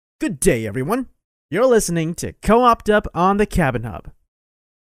Good day, everyone. You're listening to Co-opt Up on the Cabin Hub.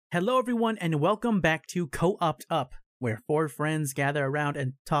 Hello, everyone, and welcome back to Co-opt Up, where four friends gather around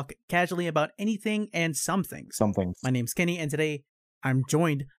and talk casually about anything and some things. My name's Kenny, and today I'm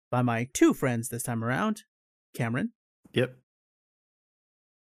joined by my two friends this time around, Cameron. Yep.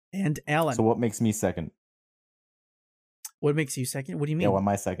 And Alan. So what makes me second? What makes you second? What do you mean? Yeah, why am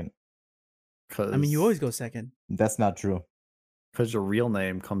I second? I mean, you always go second. That's not true. Because your real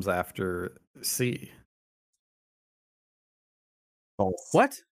name comes after C. False.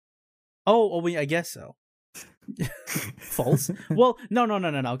 What? Oh, I guess so. False? Well, no.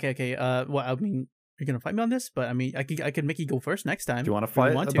 Okay. Well, I mean, you're gonna fight me on this, but I mean, I could make you go first next time. Do you want to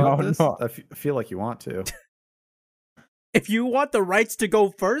fight about this? No. I feel like you want to. If you want the rights to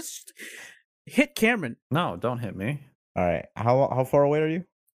go first, hit Cameron. No, don't hit me. All right. How far away are you?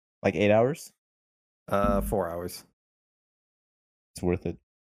 Like 8 hours? 4 hours. It's worth it.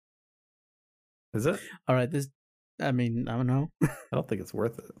 Is it? All right. I mean, I don't know. I don't think it's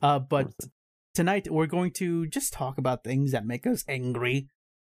worth it. But tonight we're going to just talk about things that make us angry,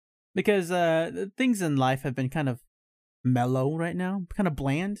 because things in life have been kind of mellow right now, kind of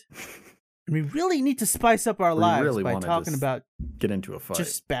bland, and we really need to spice up our lives by talking about get into a fight,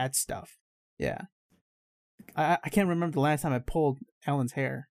 just bad stuff. Yeah. I can't remember the last time I pulled Alan's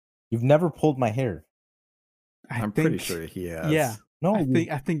hair. You've never pulled my hair. I'm pretty sure he has. Yeah. No,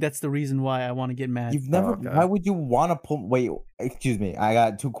 I think that's the reason why I want to get mad. You've never. Okay. Why would you want to pull? Wait, excuse me. I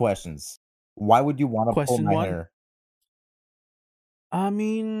got two questions. Why would you want to pull Question my one? hair? I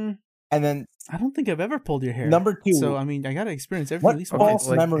mean, And then I don't think I've ever pulled your hair. number two. So I mean, I gotta experience everything What at least false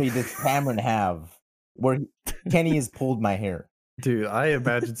once. memory does Cameron have where Kenny has pulled my hair? Dude, I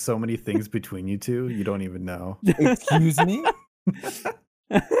imagined so many things between you two. You don't even know. Excuse me.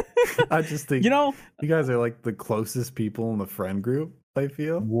 I just think you guys are like the closest people in the friend group. I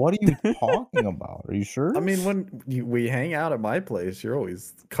feel. What are you talking about? Are you sure? I mean, when we hang out at my place, you're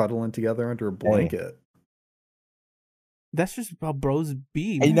always cuddling together under a blanket. That's just how bros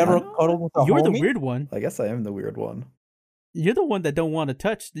be. You man. never cuddled with a You're homie? the weird one. I guess I am the weird one. You're the one that don't want to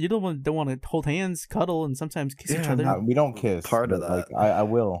touch. You're the one that don't want to hold hands, cuddle, and sometimes kiss each other. We don't kiss. Part of but, like, that. I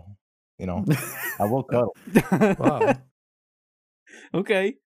will. I will cuddle. Wow.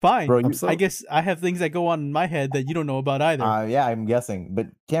 Okay, fine. Bro, I guess I have things that go on in my head that you don't know about either. Yeah, I'm guessing. But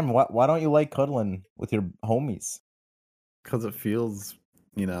Cameron, why don't you like cuddling with your homies? Because it feels,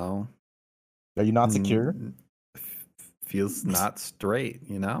 Are you not secure? Feels not straight,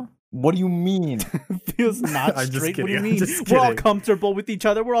 What do you mean? Feels not I'm just straight. What do you kidding, I'm mean? just We're all kidding. comfortable with each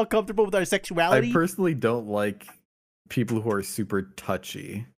other. We're all comfortable with our sexuality. I personally don't like people who are super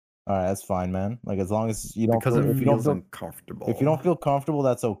touchy. All right, that's fine, man. Like as long as you don't Because feel, it if you don't feels feel, uncomfortable. if you don't feel comfortable,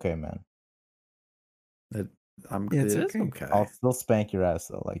 that's okay, man. It It's is okay. okay. I'll still spank your ass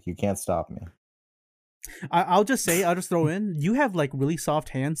though. Like you can't stop me. I'll just throw in, you have like really soft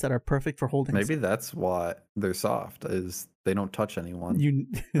hands that are perfect for holding. Maybe that's why they're soft, is they don't touch anyone.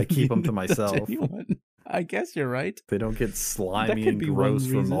 I keep you them to don't touch myself. anyone. I guess you're right. They don't get slimy could and be one gross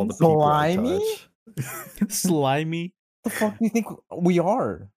from all the reason. people I Slimy? touch. Slimy What the fuck do you think we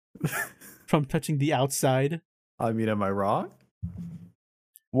are? from touching the outside. I mean, am I wrong?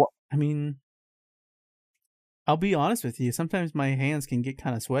 I mean, I'll be honest with you. Sometimes my hands can get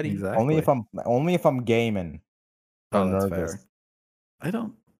kind of sweaty. Exactly. Only if I'm gaming. Oh, I'm that's nervous. fair. I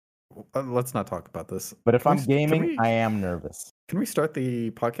don't. Let's not talk about this. But if Can I'm we- gaming, I am nervous. Can we start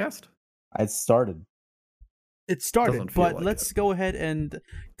the podcast? I started. It started, Doesn't feel but like let's it. go ahead and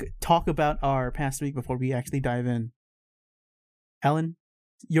talk about our past week before we actually dive in. Alan,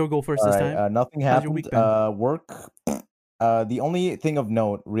 you'll go first All this right, time. nothing How's your happened. week been? Work. The only thing of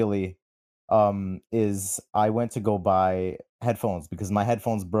note, really, is I went to go buy headphones because my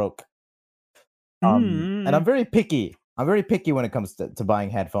headphones broke. And I'm very picky. I'm very picky when it comes to buying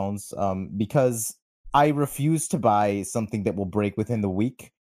headphones. Because I refuse to buy something that will break within the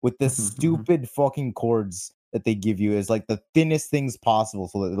week. With the stupid fucking cords that they give you is like the thinnest things possible,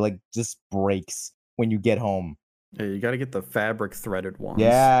 so that it like just breaks when you get home. Yeah, you got to get the fabric threaded ones.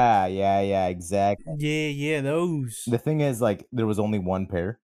 Yeah, exactly. Yeah, those. The thing is, like, there was only one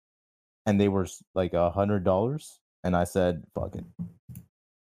pair, and they were like $100, and I said, "Fuck it."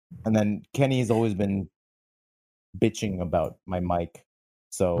 And then Kenny's always been bitching about my mic,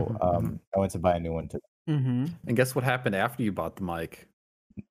 so I went to buy a new one too. Mm-hmm. And guess what happened after you bought the mic?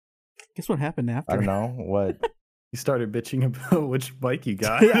 Guess what happened after? I don't know what. You started bitching about which mic you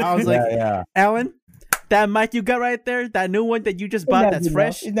got. I was like, yeah. Alan, that mic you got right there, that new one that you just bought that's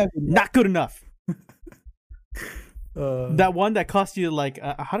fresh, not good enough. That one that cost you like,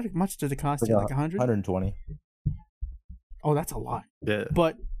 how much did it cost you? Like 100? 120. Oh, that's a lot, Yeah.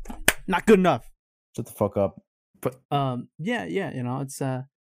 but not good enough. Shut the fuck up. Yeah, you know, it's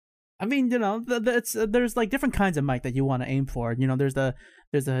I mean, you know, there's like different kinds of mic that you want to aim for. You know, there's the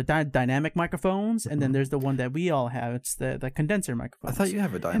dynamic microphones, and then there's the one that we all have. It's the condenser I microphones. thought you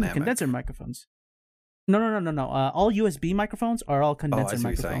have a And dynamic. the condenser microphones. No. All USB microphones are all condenser see what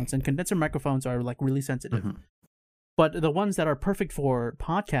you're microphones, saying. and condenser microphones are like really sensitive. Mhm. But the ones that are perfect for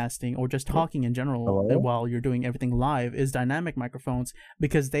podcasting or just talking in general Hello? while you're doing everything live is dynamic microphones,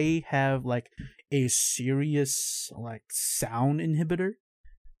 because they have like a serious like sound inhibitor.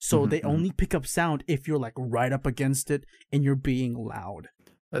 So Mhm, they mhm. only pick up sound if you're like right up against it and you're being loud.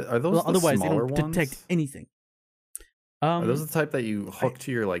 Are those Well, the otherwise, they smaller don't detect ones? anything. Are those the type that you hook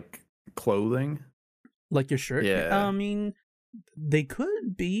to your like clothing? Like your shirt? Yeah. I mean, they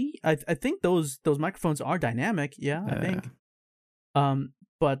could be. I think those microphones are dynamic. Yeah, I think.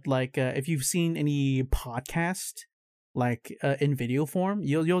 But like if you've seen any podcast like in video form,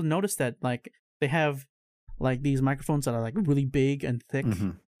 you'll notice that like they have like these microphones that are like really big and thick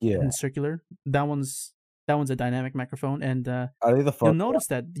Mhm. Yeah. and circular. That one's a dynamic microphone, and Are they the fuck? you'll notice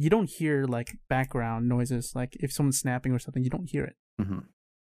that you don't hear like background noises. Like if someone's snapping or something, you don't hear it. Mhm.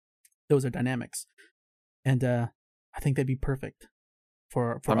 Those are dynamics, and I think they'd be perfect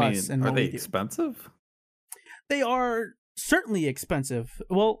for I mean, us. And are what they we do. expensive? They are certainly expensive.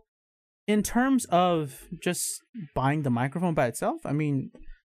 Well, in terms of just buying the microphone by itself, I mean,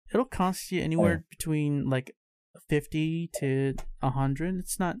 it'll cost you anywhere between like 50 to 100.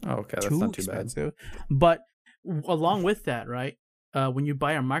 It's not Oh, okay, that's too not too bad. expensive. But along with that, right? When you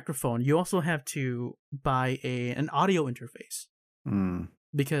buy a microphone, you also have to buy an audio interface, Mm.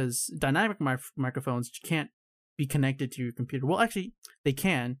 because dynamic microphones can't be connected to your computer. Well, actually, they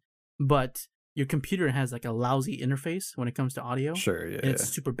can, but your computer has like a lousy interface when it comes to audio. Sure, yeah. And it's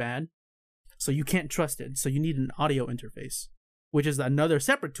super bad, so you can't trust it. So you need an audio interface, which is another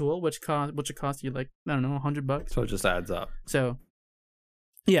separate tool, which will cost you like, I don't know, $100. So it just adds up. So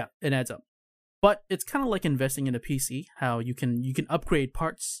yeah, it adds up. But it's kind of like investing in a PC, how you can upgrade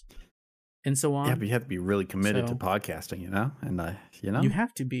parts and so on. Yeah, but you have to be really committed to So- podcasting, you know? And you know? You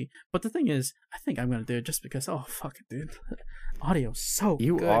have to be. But the thing is, I think I'm gonna do it just because. Oh fuck it, dude! Audio's so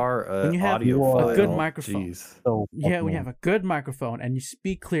You good. are When you have audiophile. a good microphone. Jeez. So Yeah, we fucking- have a good microphone, and you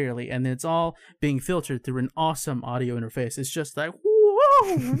speak clearly, and it's all being filtered through an awesome audio interface. It's just like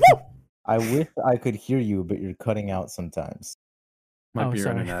whoa, whoa. I wish I could hear you, but you're cutting out sometimes. Might Oh, be your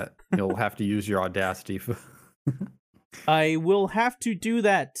sorry. internet. You'll have to use your Audacity. I will have to do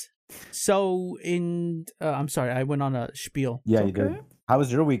that. So I'm sorry, I went on a spiel. Yeah, It's you okay. did. How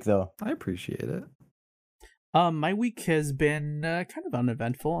was your week though? I appreciate it. My week has been kind of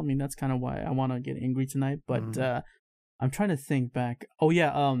uneventful. I mean, that's kind of why I want to get angry tonight. But I'm trying to think back. Oh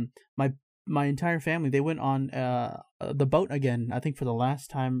yeah, my entire family, they went on the boat again. I think for the last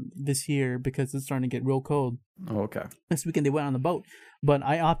time this year, because it's starting to get real cold. Oh, okay. This weekend they went on the boat, but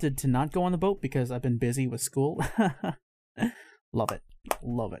I opted to not go on the boat because I've been busy with school. Love it,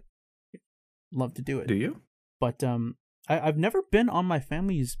 love to do it. Do you? But I've never been on my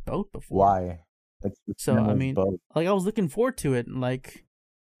family's boat before. Why? It's So, I Noah's mean, boat. like I was looking forward to it like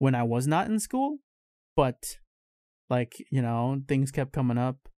when I was not in school, but like, you know, things kept coming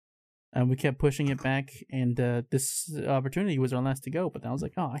up and we kept pushing it back, and this opportunity was our last to go, but I was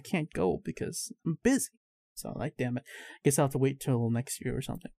like, oh, I can't go because I'm busy. So like, damn it, guess I'll have to wait till next year or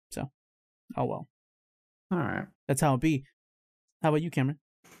something. So oh well, All right. that's how it be. How about you, Cameron?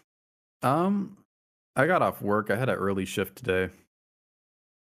 I got off work. I had an early shift today.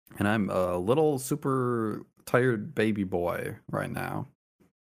 And I'm a little super tired baby boy right now.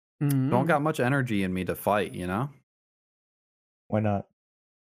 Don't got much energy in me to fight, you know? Why not?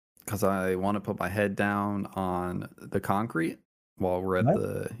 Because I want to put my head down on the concrete while we're at What?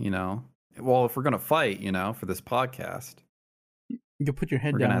 the, you know, well, if we're going to fight, you know, for this podcast, You'll put your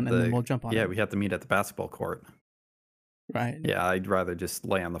head we're down going and to have then to, we'll jump on yeah, it. we have to meet at the basketball court. Right. Yeah, I'd rather just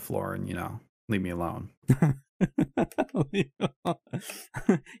lay on the floor and, you know, leave me alone.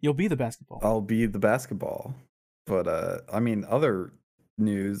 You'll be the basketball. I'll be the basketball. But, I mean, other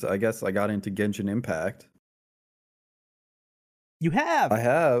news, I guess I got into Genshin Impact. You have. I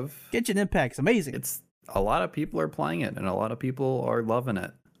have. Genshin Impact's amazing. It's a lot of people are playing it and a lot of people are loving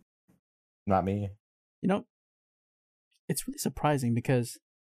it. Not me. You know, it's really surprising because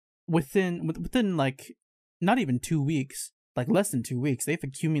within like not even 2 weeks, like less than 2 weeks, they've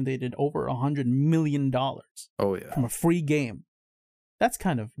accumulated over $100 million Oh yeah. from a free game. That's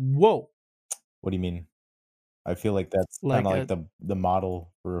kind of whoa. What do you mean? I feel like that's Like kind of like the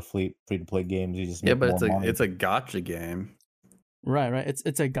model for free to play games. You just Yeah, make but more money. it's a gotcha game. Right.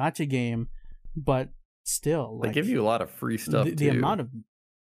 It's a gacha game, but still, they like, give you a lot of free stuff the too. amount of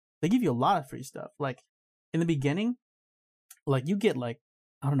they give you a lot of free stuff. Like in the beginning, like you get like,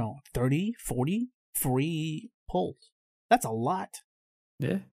 I don't know, 30, 40 free pulls. That's a lot.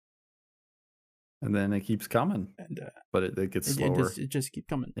 Yeah. And then it keeps coming, And but it gets slower. it just keeps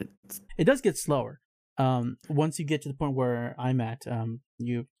coming. It's, It does get slower. Once you get to the point where I'm at,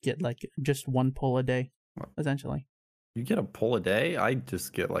 you get like just one pull a day, essentially. you get a pull a day. I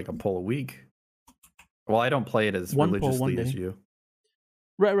just get like a pull a week. Well, I don't play it as One pull, religiously one as day. you.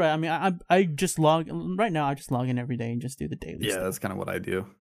 Right. I mean, I just log right now. I just log in every day and just do the daily. Yeah, stuff. that's kind of what I do.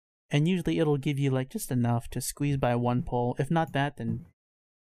 And usually it'll give you like just enough to squeeze by one pull. If not that, then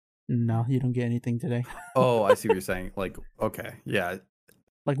no, you don't get anything today. Oh, I see what you're saying. Like, okay, yeah,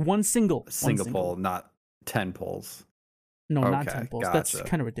 Like one single pull, not 10 pulls. No, not Okay, 10 pulls. That's gotcha.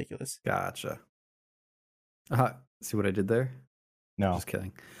 kind of ridiculous. Gotcha. See what I did there? No. Just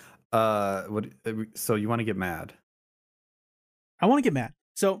kidding. What? So you want to get mad? I want to get mad.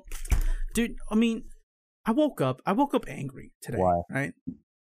 So, dude, I mean, I woke up angry today. Why? Right?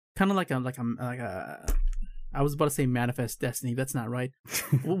 Kind of like I was about to say manifest destiny. That's not right.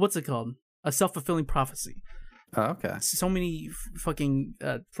 What's it called? A self-fulfilling prophecy. Oh, okay. So many fucking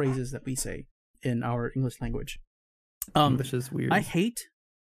phrases that we say in our English language. English is weird. I hate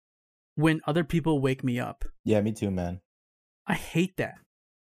when other people wake me up. Yeah, me too, man. I hate that.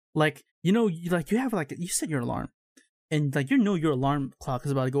 Like, you know, you have like, you set your alarm and like, you know, your alarm clock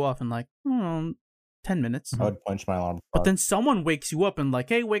is about to go off in like 10 minutes. I would punch my alarm clock. But then someone wakes you up and like,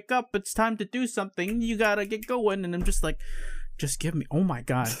 hey, wake up. It's time to do something. You gotta get going. And I'm just like, just give me. Oh my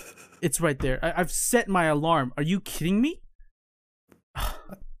God. It's right there. I've set my alarm. Are you kidding me?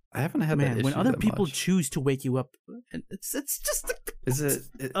 I haven't had that Man, issue when other that people much. choose to wake you up, it's just. Is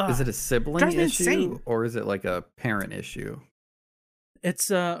it a sibling drives me issue insane. or is it like a parent issue? It's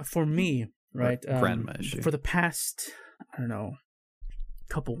for me, right? Grandma issue. For the past, I don't know,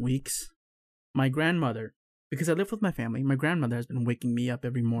 couple weeks, my grandmother, because I live with my family, my grandmother has been waking me up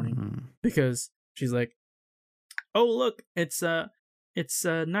every morning because she's like, "Oh look, it's 9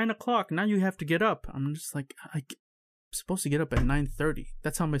 o'clock. Now you have to get up." I'm just like, I'm supposed to get up at 9:30.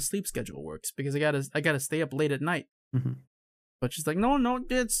 That's how my sleep schedule works because I gotta stay up late at night. Mm-hmm. But she's like, no,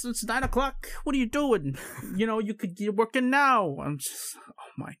 it's 9 o'clock. What are you doing? You know, you're working now. I'm just,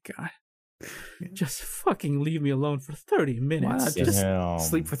 oh my God. Just fucking leave me alone for 30 minutes. Why not just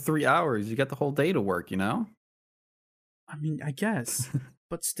sleep for 3 hours? You got the whole day to work, you know? I mean, I guess.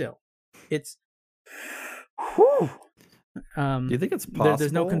 But still, it's, whew. Do you think it's possible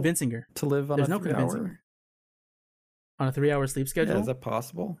there's no convincing her to live on there's a no 3 convincing hour? her. On a 3 hour sleep schedule? Yeah, is that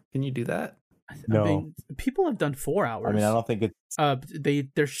possible? Can you do that? No. I mean, people have done 4 hours. I mean, I don't think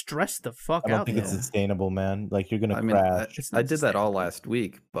it's. They're stressed the fuck I don't out. think it's though. sustainable, man. Like you're gonna I mean, crash. I did that all last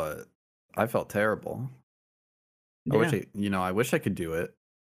week, but I felt terrible. Yeah. I wish I could do it.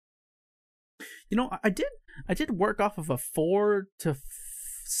 You know, I did work off of a 4 to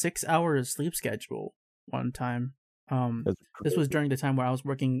 6 hours sleep schedule one time. This was during the time where I was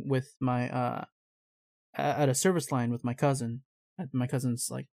working with my at a service line with my cousin at my cousin's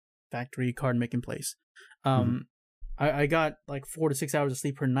like factory card making place. I got like 4 to 6 hours of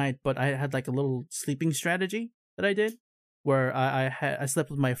sleep per night, but I had like a little sleeping strategy that I did where I slept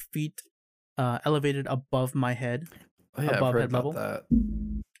with my feet elevated above my head, Oh, yeah, above I've heard head about level that.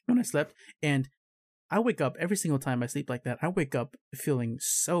 when I slept, and I wake up every single time I sleep like that. I wake up feeling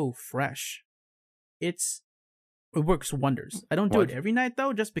so fresh. It works wonders. I don't do it every night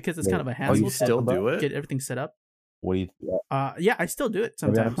though, just because it's kind of a Oh, hassle. you still do it? Get everything set up. What do you? Yeah, I still do it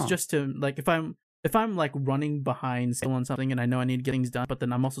sometimes, Huh. just to like if I'm like running behind still on something and I know I need to get things done, but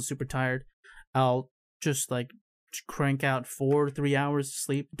then I'm also super tired, I'll just like crank out 4 to 3 hours of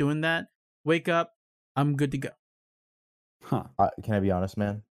sleep doing that. Wake up, I'm good to go. Huh. Can I be honest,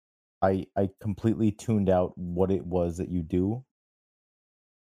 man? I completely tuned out what it was that you do.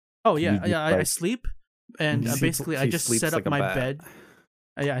 Oh You yeah, just, I like- sleep, and basically I She just sleeps set like up a my bat. bed.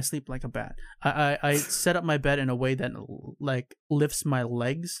 Yeah, I sleep like a bat. I set up my bed in a way that like lifts my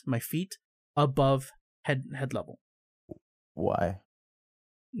legs, my feet above head level, Why?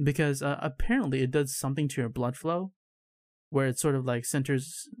 because apparently it does something to your blood flow, where it sort of like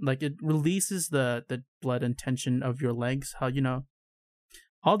centers, like it releases the blood and tension of your legs. How you know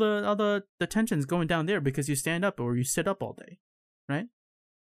all the tension's going down there because you stand up or you sit up all day, right?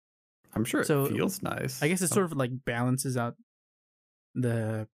 I'm sure it So, feels nice. I guess it sort of like balances out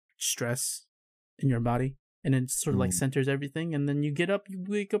the stress in your body, and it sort of like centers everything, and then you get up, you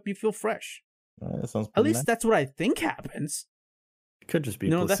wake up, you feel fresh. That sounds At pretty least nice. that's what I think happens. It could just be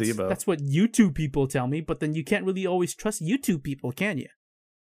You know, placebo. that's what YouTube people tell me, but then you can't really always trust YouTube people, can you?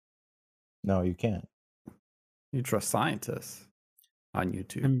 No, you can't. You trust scientists on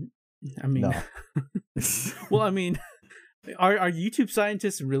YouTube. I mean, No. well, I mean, are YouTube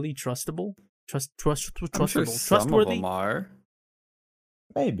scientists really trustable? I'm sure some Trustworthy? of them are.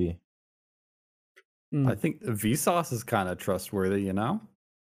 Maybe. I think Vsauce is kind of trustworthy, you know?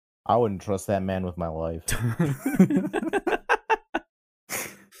 I wouldn't trust that man with my life.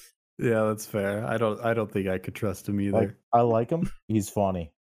 Yeah, that's fair. I don't think I could trust him either. Like, I like him. He's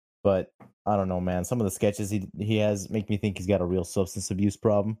funny. But I don't know, man. Some of the sketches he has make me think he's got a real substance abuse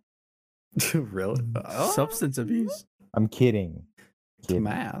problem. Really? Oh, Substance abuse? I'm kidding. to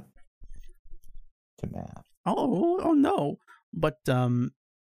math. To math. Oh no. But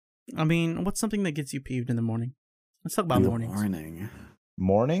I mean, what's something that gets you peeved in the morning? Let's talk about mornings.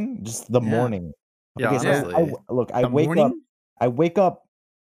 Morning? Just the morning. Yeah, okay, honestly. So I wake up. I wake up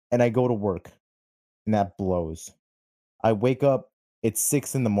and I go to work, and that blows. I wake up. It's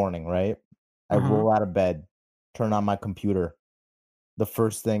 6 a.m, right? I roll out of bed, turn on my computer. The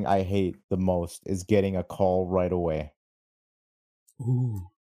first thing I hate the most is getting a call right away. Ooh.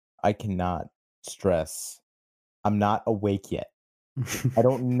 I cannot stress. I'm not awake yet. I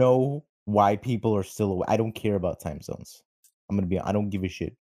don't know why people are still awake. I don't care about time zones. I don't give a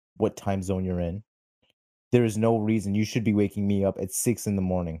shit what time zone you're in. There is no reason you should be waking me up at 6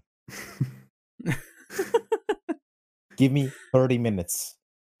 a.m. Give me 30 minutes.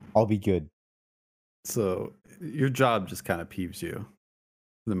 I'll be good. So your job just kind of peeves you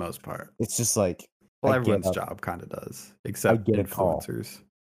for the most part. It's just like, well, everyone's job kind of does, except influencers.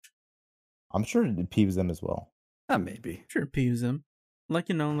 I'm sure it peeves them as well. Maybe. Sure, it peeves them. Like,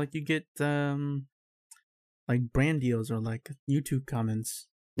 you know, like you get like brand deals or like YouTube comments.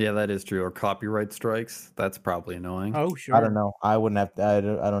 Yeah, that is true. Or copyright strikes. That's probably annoying. Oh, sure. I don't know. I wouldn't have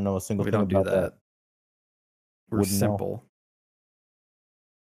to, I don't know a single thing about that. We're simple.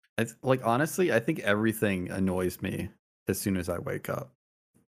 Like, honestly, I think everything annoys me as soon as I wake up.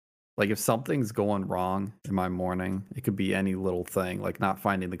 Like, if something's going wrong in my morning, it could be any little thing, like not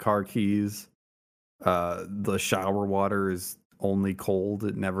finding the car keys. The shower water is only cold.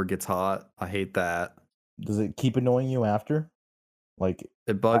 It never gets hot. I hate that. Does it keep annoying you after? Like,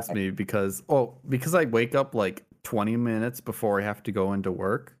 it bugs me because I wake up like 20 minutes before I have to go into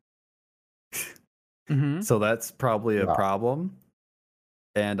work. So that's probably a problem.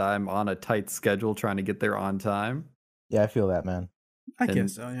 And I'm on a tight schedule trying to get there on time. Yeah, I feel that, man. I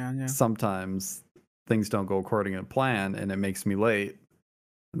guess so, yeah. Sometimes things don't go according to plan and it makes me late.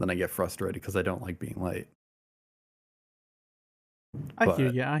 And then I get frustrated because I don't like being late. I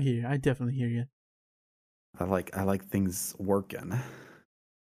hear you. I definitely hear you. I like things working.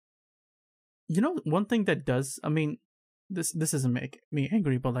 You know, one thing that does, I mean, this doesn't make me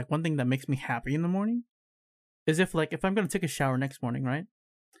angry, but like one thing that makes me happy in the morning is if I'm gonna take a shower next morning, right?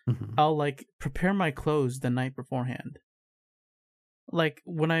 I'll like prepare my clothes the night beforehand. Like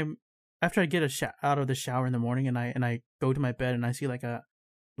when after I get out of the shower in the morning and I go to my bed and I see like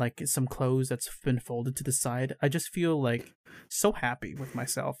some clothes that's been folded to the side, I just feel like so happy with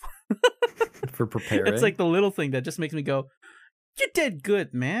myself. For preparing. It's like the little thing that just makes me go, "You did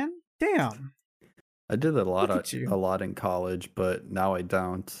good, man. Damn." I did that a lot in college, but now I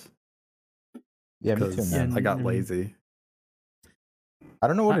don't. Yeah, me too, man. I got lazy. I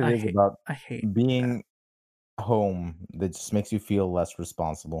don't know what it is about I hate being home that just makes you feel less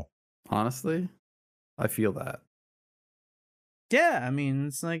responsible. Honestly, I feel that. Yeah, I mean,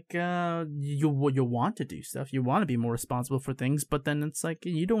 it's like you want to do stuff, you want to be more responsible for things, but then it's like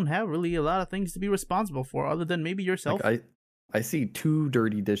you don't have really a lot of things to be responsible for, other than maybe yourself. Like I see 2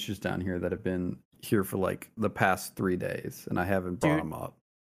 dirty dishes down here that have been here for like the past 3 days, and I haven't brought them up.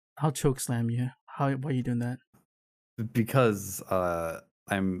 I'll choke slam you. Why are you doing that? Because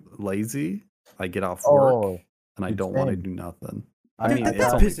I'm lazy. I get off work and I don't want to do nothing. I mean,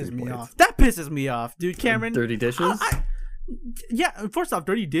 that pisses me off. That pisses me off, dude. Cameron, dirty dishes. Yeah, first off,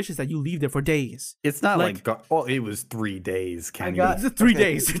 dirty dishes that you leave there for days. It's not like it was 3 days. Kenny. 3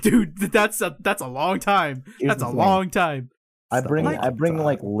 days, dude. That's a long time. That's a long time. I bring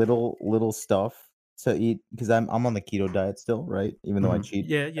like little stuff to eat because I'm on the keto diet still, right? Even though I cheat,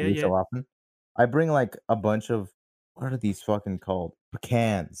 so often. I bring like a bunch of, what are these fucking called?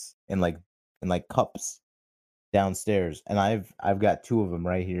 Pecans in like cups downstairs, and I've got 2 of them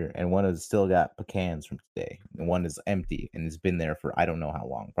right here, and one has still got pecans from today, and one is empty and it's been there for I don't know how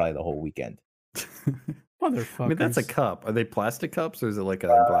long, probably the whole weekend. Motherfuckers. I mean, that's a cup. Are they plastic cups or is it like a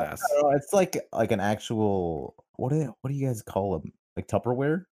glass? It's like an actual, what do you guys call them? Like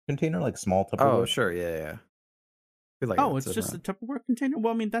Tupperware container, like small Tupperware. Oh, sure, yeah. Like it's just a Tupperware container.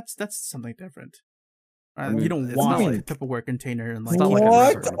 Well, I mean, that's something different. You don't wash a Tupperware container and like.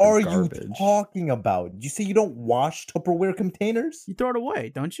 What are you talking about? Did you say you don't wash Tupperware containers? You throw it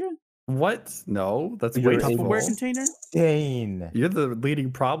away, don't you? What? No, that's your Tupperware container. Insane. You're the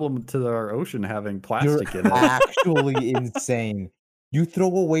leading problem to our ocean having plastic in it. Actually insane. You throw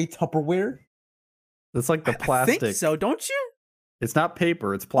away Tupperware? It's like the plastic. I think so, don't you? It's not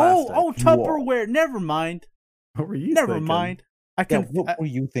paper. It's plastic. Oh, Tupperware. Never mind. What were you? Never thinking? mind. What were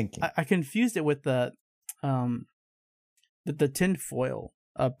you thinking? I confused it with the tin foil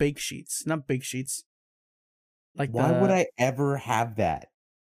bake sheets, not bake sheets. Like why would I ever have that?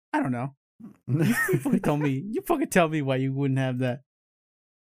 I don't know. You fucking tell me why you wouldn't have that.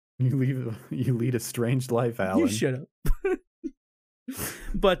 You lead a strange life, Alan. You shut up.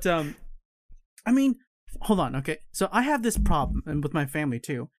 But I mean, hold on. Okay, so I have this problem, and with my family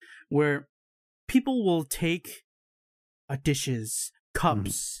too, where people will take dishes,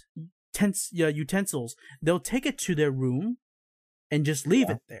 cups, utensils. They'll take it to their room and just leave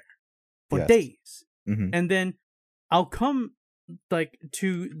it there for days, and then I'll come like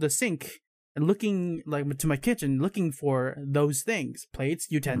to the sink and looking like to my kitchen looking for those things, plates,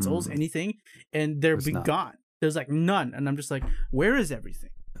 utensils, anything, and they're gone. There's like none, and I'm just like, where is everything?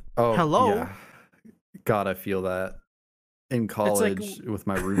 Oh, hello. Yeah. God, I feel that. In college with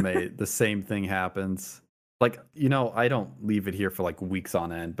my roommate, the same thing happens. Like, I don't leave it here for like weeks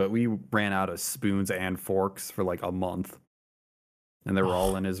on end, but we ran out of spoons and forks for like a month, and they were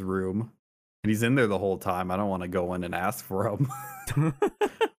all in his room. And he's in there the whole time. I don't want to go in and ask for them.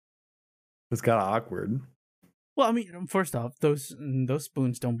 It's kind of awkward. Well, I mean, first off, those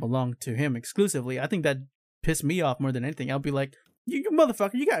spoons don't belong to him exclusively. I think that pissed me off more than anything. I'll be like, you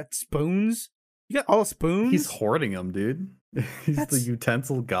motherfucker, you got spoons? You got all spoons? He's hoarding them, dude. He's the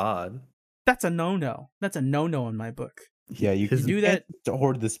utensil god. That's a no-no. That's a no-no in my book. Yeah, you can do that to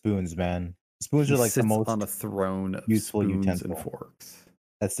hoard the spoons, man. Spoons are like the most on a throne of useful spoons utensil and forks.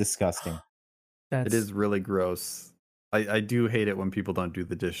 That's disgusting. It is really gross. I do hate it when people don't do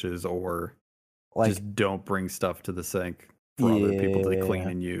the dishes or just don't bring stuff to the sink for other people to clean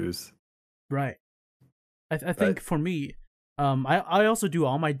and use. Right. I think for me, I also do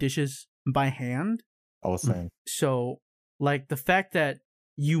all my dishes by hand. Same. So, like, the fact that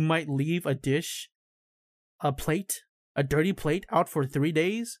you might leave a dish, a dirty plate out for 3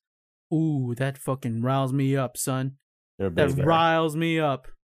 days, ooh, that fucking riles me up, son. That riles me up.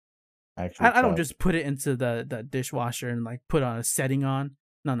 I don't just put it into the dishwasher and like put on a setting on.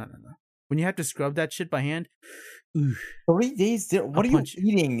 No. When you have to scrub that shit by hand, ooh. 3 days? What are you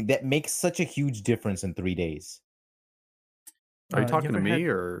eating that makes such a huge difference in 3 days? Are you talking to me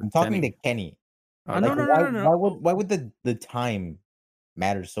or I'm talking to Kenny. No. Why would the time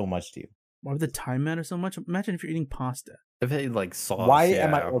matter so much to you? Why would the time matter so much? Imagine if you're eating pasta. If it like sauce. Why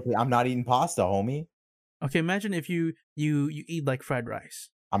am I? Okay, I'm not eating pasta, homie. Okay, imagine if you eat like fried rice.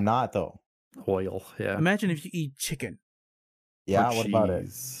 I'm not though. Oil, yeah. Imagine if you eat chicken. Yeah, what about it?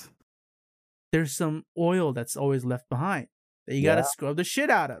 There's some oil that's always left behind that you gotta scrub the shit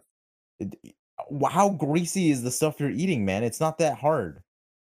out of. How greasy is the stuff you're eating, man? It's not that hard.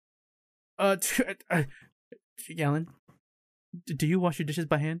 Alan, do you wash your dishes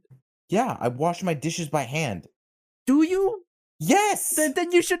by hand? Yeah, I wash my dishes by hand. Do you? Yes.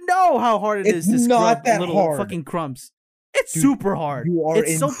 Then you should know how hard it is to scrub little fucking crumbs. It's super hard. You are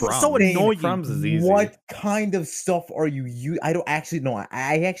it's so annoying. Crumbs is easy. What kind of stuff are you? I don't actually know.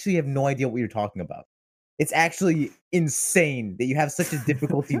 I actually have no idea what you're talking about. It's actually insane that you have such a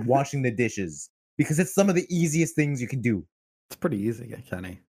difficulty washing the dishes because it's some of the easiest things you can do. It's pretty easy,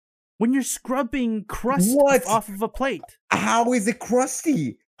 Kenny. When you're scrubbing crust off of a plate. How is it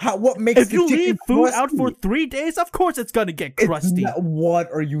crusty? What makes if you leave food crusty? Out for 3 days, of course it's gonna get crusty.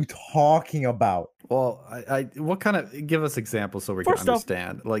 What are you talking about? Well, what kind of give us examples so we can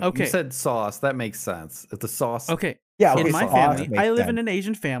understand? You said sauce, that makes sense. If the sauce, yeah. In my family, I live in an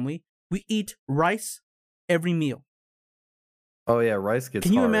Asian family. We eat rice every meal. Oh yeah, rice gets.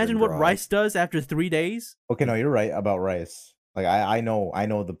 Can you imagine what rice does after 3 days? Okay, no, you're right about rice. Like I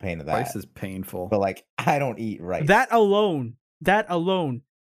know the pain of that. Rice is painful, but like I don't eat rice. That alone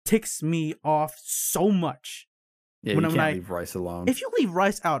ticks me off so much. Yeah, you can't leave rice alone. If you leave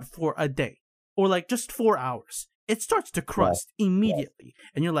rice out for a day or like just 4 hours, it starts to crust immediately,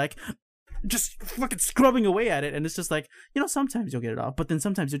 and you're like just fucking scrubbing away at it, and it's just like, sometimes you'll get it off, but then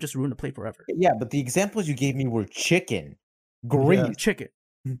sometimes you'll just ruin the plate forever. Yeah, but the examples you gave me were chicken, grease, chicken,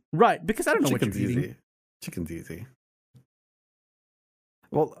 right? Because I don't know what you're eating. Chicken's easy.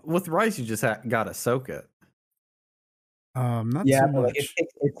 Well, with rice, you just gotta soak it. Not so much. Like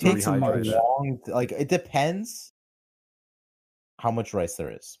it takes a long. Like it depends. how much rice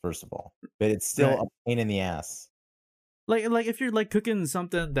there is, first of all. But it's still a pain in the ass. Like if you're like cooking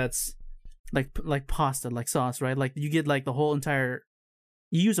something that's like pasta, like sauce, right? Like you get like the whole entire,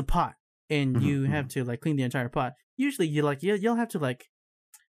 you use a pot and you have to like clean the entire pot. Usually you'll have to like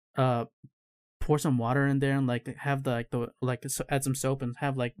pour some water in there and like have add some soap and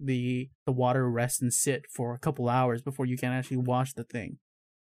have like the water rest and sit for a couple hours before you can actually wash the thing.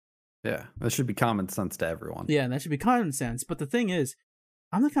 Yeah, that should be common sense to everyone. Yeah, that should be common sense. But the thing is,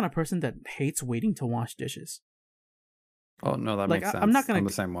 I'm the kind of person that hates waiting to wash dishes. Oh no, that makes sense. I'm not gonna. I'm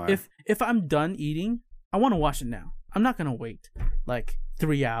the same way. If I'm done eating, I want to wash it now. I'm not gonna wait like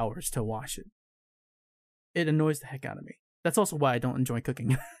 3 hours to wash it. It annoys the heck out of me. That's also why I don't enjoy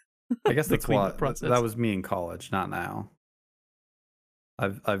cooking. I guess that's why that was me in college, not now.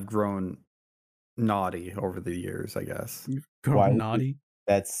 I've grown naughty over the years, I guess. You've grown naughty?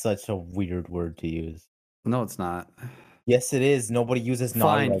 That's such a weird word to use. No, it's not. Yes, it is. Nobody uses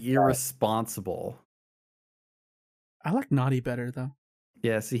naughty. Fine, irresponsible. I like naughty better though.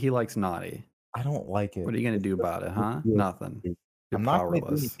 Yeah, see, he likes naughty. I don't like it. What are you gonna do about it, huh? Nothing. You're I'm not powerless.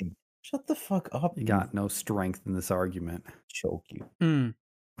 gonna do anything. Shut the fuck up. You got no strength in this argument. Choke you.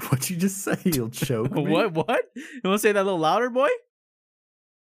 What'd you just say? You'll choke me? What? You want to say that a little louder, boy?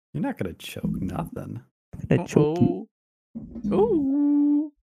 You're not gonna choke nothing. Choke you.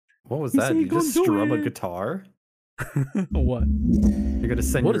 Ooh. What was that? You just strum a guitar? What? You're gonna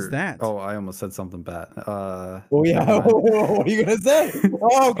send What is that? Oh, I almost said something bad. Oh yeah. What are you gonna say?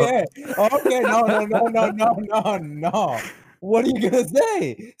 Okay. No. What are you gonna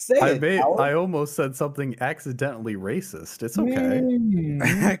say? Say it. I almost said something accidentally racist. It's okay.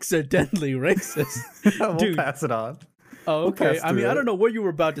 Accidentally racist. We'll pass it on. Oh, okay. I mean, I don't know what you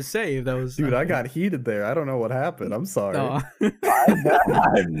were about to say. If that was, dude, I got heated there. I don't know what happened. I'm sorry.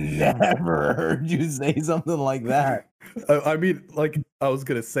 I've never heard you say something like that. I mean, like, I was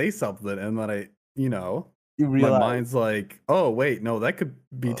gonna say something, and then my mind's like, oh wait, no, that could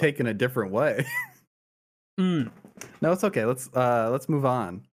be taken a different way. No, it's okay. Let's move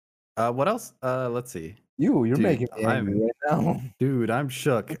on. What else? Let's see. You're making me angry right now. Dude, I'm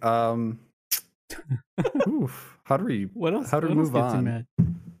shook. Oof. How do we move on?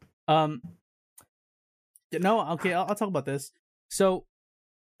 No, okay, I'll talk about this. So,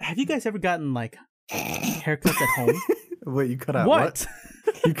 have you guys ever gotten like haircuts at home? Wait, you cut out. What?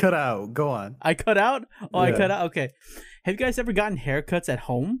 You cut out. Go on. I cut out? Oh, yeah. I cut out. Okay. Have you guys ever gotten haircuts at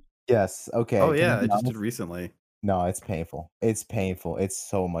home? Yes. Okay. Oh yeah, I just did recently. No, it's painful. It's painful. It's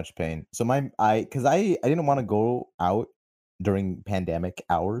so much pain. So because I didn't want to go out during pandemic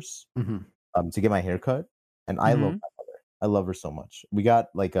hours to get my hair cut, and I love my mother. I love her so much. We got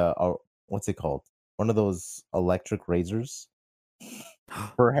like a what's it called? One of those electric razors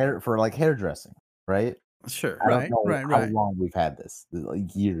for hairdressing, right? Sure. I don't know how long we've had this,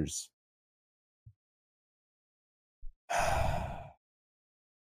 like years.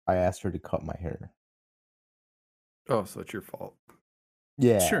 I asked her to cut my hair. Oh, so it's your fault.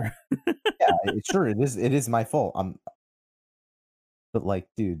 Yeah. Sure. Yeah, sure. It is my fault. But like,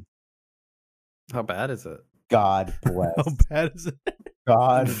 dude. How bad is it? God bless. How bad is it?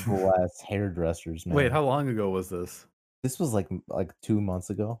 God bless hairdressers, man. Wait, how long ago was this? This was like 2 months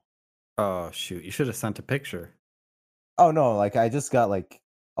ago. Oh shoot! You should have sent a picture. Oh no! Like I just got like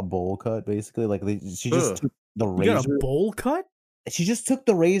a bowl cut, basically. Like she just took the razor. You got a bowl cut? She just took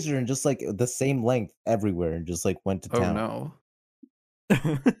the razor and just like the same length everywhere, and just like went to town. Oh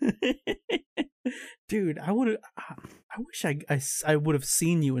no! Dude, I wish I would have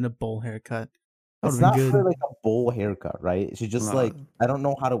seen you in a bowl haircut. It's not really like a bowl haircut, right? She just like I don't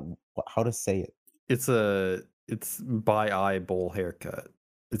know how to say it. It's by eye bowl haircut.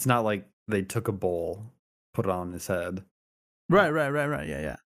 It's not like they took a bowl, put it on his head. Right.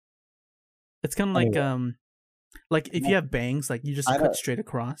 Yeah. It's kind of like if you have bangs, like you just cut straight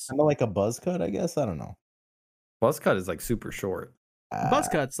across. Kind of like a buzz cut, I guess. I don't know. Buzz cut is like super short. Buzz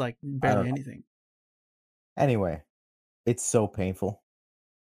cut's like barely anything. Anyway, it's so painful.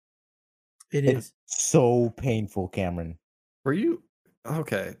 It's so painful, Cameron. Were you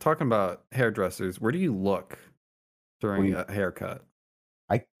okay? Talking about hairdressers, where do you look during a haircut?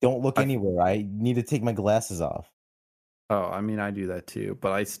 I don't look anywhere. I need to take my glasses off. Oh, I mean, I do that too,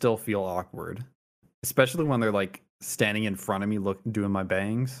 but I still feel awkward, especially when they're like standing in front of me, doing my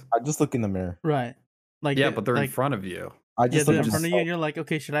bangs. I just look in the mirror. Right. Like yeah, but they're in front of you. I just look in front of you, and you're like,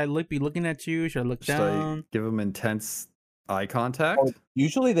 okay, should I be looking at you? Should I look down? I give them intense eye contact.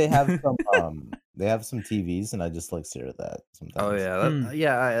 Usually they have some some TVs, and I just like stare at that sometimes. Oh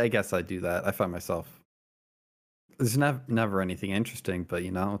yeah, I guess I do that. I find myself. There's never anything interesting, but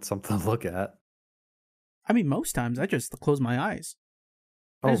it's something to look at. I mean, most times I just close my eyes.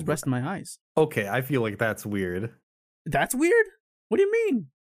 I just rest my eyes. Okay, I feel like that's weird. That's weird? What do you mean?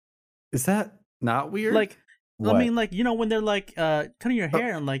 Is that not weird? Like, What? I mean, like, you know, when they're like cutting your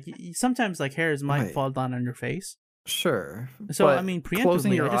hair and like sometimes like hairs might Right. fall down on your face. Sure. So but I mean,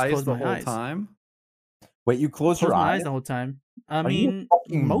 closing preemptively, your I just eyes close the my whole eyes. time? Wait, you close Close your my eyes eyes? the whole time. I Are you a mean,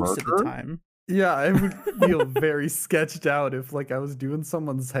 fucking most of the murderer? time. Yeah, I would feel very sketched out if like I was doing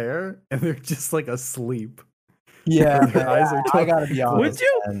someone's hair and they're just like asleep. Yeah, Their eyes are I gotta be totally honest. Would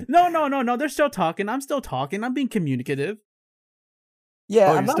you? man. No. They're still talking. I'm still talking. I'm being communicative. Yeah, Oh,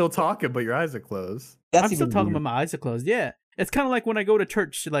 I'm you're not, still talking, but your eyes are closed. that's I'm still even talking, weird. but my eyes are closed. Yeah, it's kind of like when I go to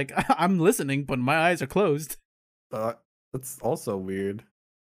church. Like I'm listening, but my eyes are closed. That's also weird.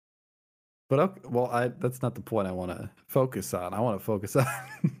 But okay, well, that's not the point I want to focus on. I want to focus on.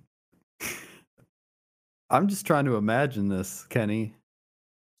 I'm just trying to imagine this, Kenny.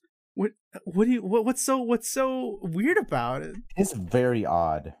 What do you? What's so weird about it? It's very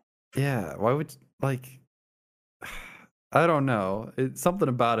odd. Yeah, why would like? I don't know. Something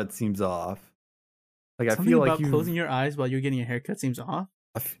about it seems off. Like Something I feel about like closing your eyes while you're getting a haircut seems off.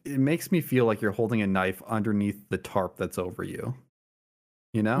 It makes me feel like you're holding a knife underneath the tarp that's over you.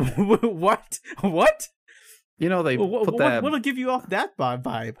 You know? What? What? You know they put that What'll give you off that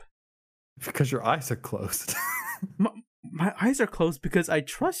vibe? because your eyes are closed. My eyes are closed because I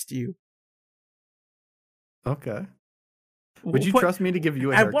trust you. Okay. Would you What- trust me to give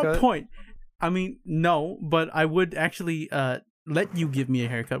you a At haircut? what point? I mean, no, but I would actually let you give me a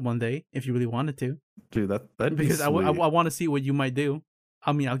haircut one day if you really wanted to, Dude, that'd be because I sweet. want to see what you might do.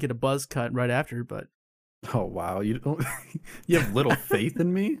 I mean, I'll get a buzz cut right after, but Oh wow, you don't you have little faith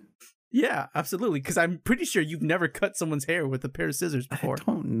in me? yeah, absolutely, because I'm pretty sure you've never cut someone's hair with a pair of scissors before. I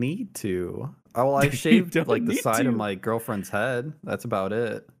don't need to. Oh, well, I You shaved don't like the need side of to. my girlfriend's head. That's about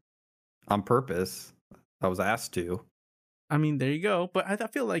it. On purpose. I was asked to. I mean, there you go. But I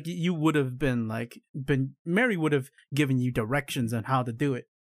feel like you would have been Mary would have given you directions on how to do it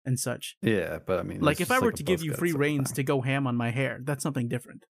and such. Yeah, but I mean, Like it's if just I were a to give buzz you cut free sort of reins thing. to go ham on my hair, that's something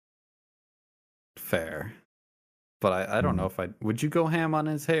different. Fair. But I don't know if I would you go ham on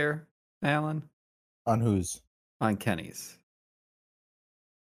his hair, Alan? On whose? On Kenny's.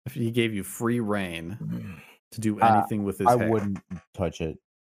 If he gave you free reign to do anything with his I hair. wouldn't touch it.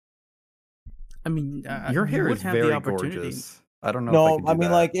 I mean, Your you hair would is have the very opportunity. gorgeous. I don't know if I No, could do I mean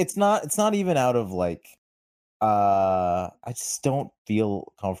that. like it's not even out of like I just don't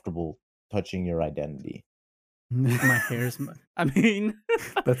feel comfortable touching your identity. My hair's. I mean,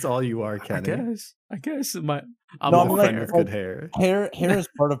 That's all you are, Kenny. I guess I'm No, I all mean, a like- friend with good hair. Hair is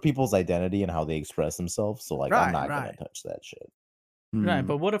part of people's identity and how they express themselves. So like I'm Right, not gonna right. touch that shit. right. Mm.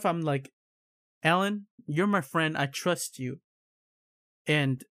 But what if I'm like, Alan, you're my friend. I trust you,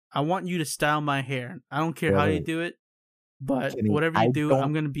 and I want you to style my hair. I don't care how you Right. do it, but Kenny, whatever you I do, don't-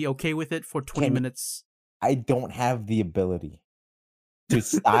 I'm gonna be okay with it for 20 Kenny, minutes. I don't have the ability to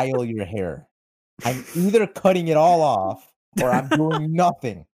style your hair. I'm either cutting it all off or I'm doing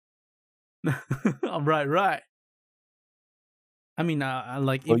nothing. Right. I mean, I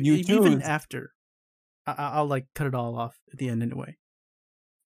like Well, you even choose. after, I'll like cut it all off at the end anyway.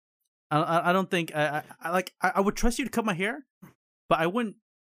 I don't think I would trust you to cut my hair, but I wouldn't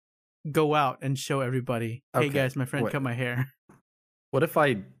go out and show everybody, hey Okay, guys, my friend wait. cut my hair. What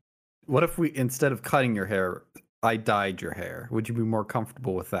if we instead of cutting your hair, I dyed your hair? Would you be more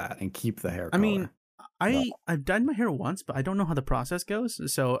comfortable with that and keep the hair I color? mean, I've dyed my hair once, but I don't know how the process goes.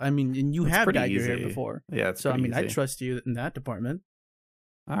 So I mean, and you It's have pretty dyed your hair easy. before, Yeah, it's so I pretty mean, I easy. trust you in that department.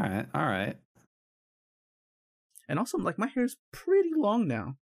 All right. And also, like, my hair is pretty long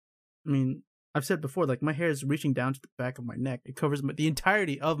now. I mean, I've said before, like, my hair is reaching down to the back of my neck. It covers the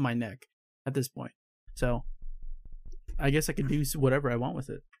entirety of my neck at this point. So, I guess I can do whatever I want with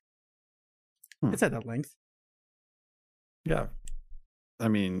it. It's at that length. Yeah. I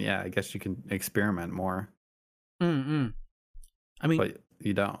mean, yeah, I guess you can experiment more, I mean, but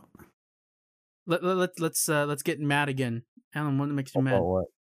you don't. let's get mad again. Alan, what makes you mad? About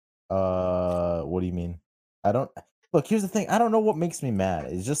what? What do you mean? I don't look. Here's the thing. I don't know what makes me mad.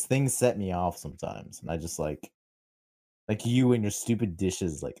 It's just things set me off sometimes, and I just like you and your stupid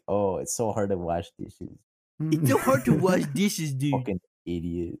dishes. Like, oh, it's so hard to wash dishes. It's so hard to wash dishes, dude. Fucking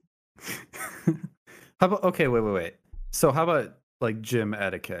idiot. How about wait. So how about like gym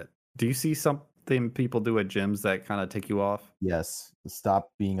etiquette? Do you see something people do at gyms that kind of take you off? Yes. Stop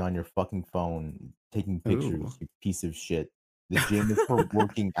being on your fucking phone, taking pictures. Ooh. You piece of shit. The gym is for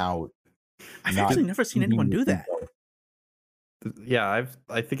working out. I've not actually never seen eating anyone your do that. ego. Yeah,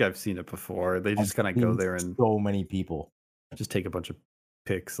 I think I've seen it before. They just I've kind of go seen there and so many people. just take a bunch of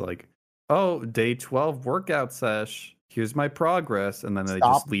pics like, oh, day 12 workout sesh. Here's my progress. And then they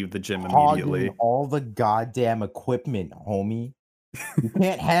Stop just leave the gym hogging immediately. all the goddamn equipment, homie. You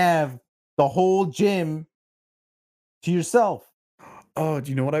can't have the whole gym to yourself. Oh, do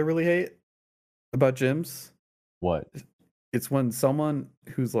you know what I really hate about gyms? What? It's when someone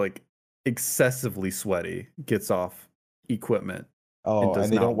who's like excessively sweaty gets off equipment and Oh, does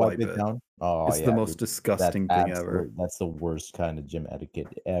and they not don't wipe wipe it it. down? Oh, It's the yeah, most dude. disgusting thing ever. That's the worst kind of gym etiquette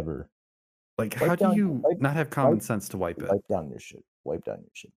ever. Like, Wipe how do down you wipe not have common wipe sense to wipe it? wipe down your shit. Wipe down your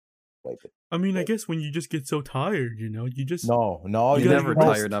shit. Wipe it. I mean, I guess when you just get so tired, you know, you just No, You're gotta never rest.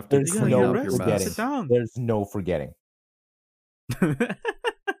 tired enough to there's You gotta clean get up no your rest and mess. sit down. There's no forgetting.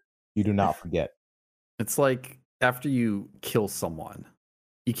 You do not forget. It's like after you kill someone,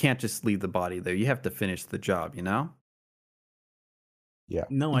 you can't just leave the body there. You have to finish the job, you know? Yeah.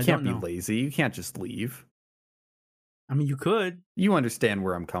 No, You I can't don't be know. lazy. You can't just leave. I mean, you could. You understand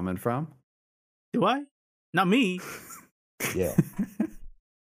where I'm coming from. Do I? Not me. Yeah.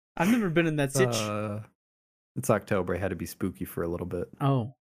 I've never been in that sitch. It's October. I had to be spooky for a little bit.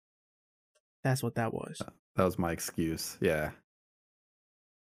 Oh, that's what that was. That was my excuse. Yeah.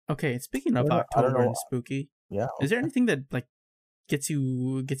 Okay, speaking of I don't October know. and spooky, Yeah. is there anything that like gets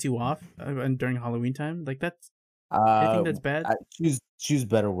you off and during Halloween time? Like that's anything that's bad? Choose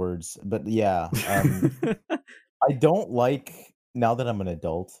better words, but yeah. I don't like, now that I'm an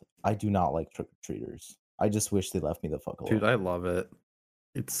adult, I do not like trick-or-treaters. I just wish they left me the fuck alone. Dude, I love it.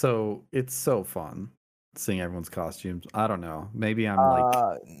 It's so fun seeing everyone's costumes. I don't know. Maybe I'm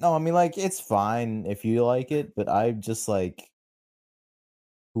like No, I mean, like, it's fine if you like it, but I'm just like,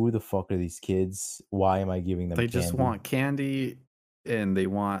 who the fuck are these kids? Why am I giving them they candy? just want candy and they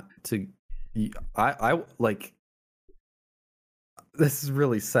want to I like, this is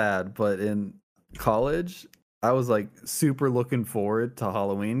really sad, but in college I was like super looking forward to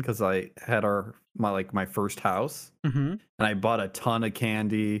Halloween because I had my first house Mm-hmm. and I bought a ton of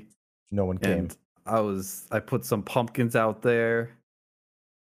candy No one came. and I put some pumpkins out there.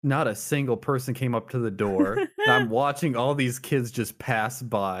 Not a single person came up to the door. And I'm watching all these kids just pass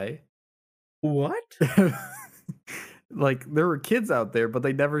by. What? Like there were kids out there, but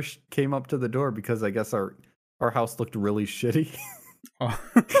they never came up to the door because I guess our house looked really shitty Oh.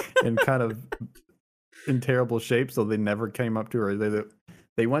 and kind of in terrible shape, so they never came up to her.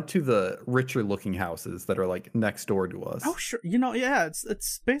 They went to the richer looking houses that are like next door to us Oh sure, you know, yeah,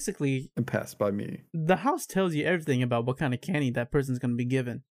 it's basically and passed by me. the house tells you everything about what kind of candy that person's gonna be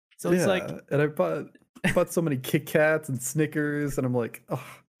given. So it's like, and I bought so many Kit Kats and Snickers, and I'm like, oh.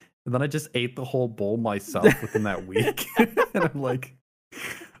 And then I just ate the whole bowl myself within that week. And I'm like,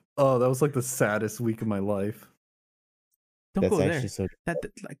 oh, that was like the saddest week of my life. don't That's go there. actually so. That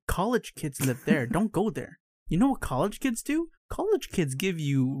like college kids live there. Don't go there. You know what college kids do? College kids give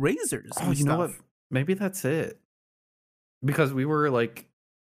you razors. Oh, and you know stuff. what? Maybe that's it. Because we were like,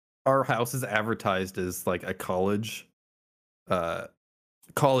 our house is advertised as like a college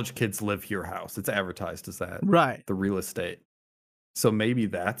kids live here house. It's advertised as that. Right. The real estate. So maybe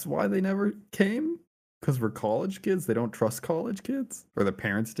that's why they never came? Because we're college kids? They don't trust college kids? Or their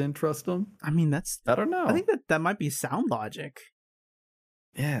parents didn't trust them? I mean, that's. I don't know. I think that might be sound logic.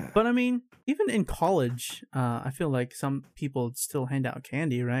 Yeah. But I mean, even in college, I feel like some people still hand out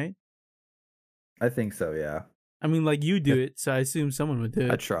candy, right? I think so, yeah. I mean, like you do it, so I assume someone would do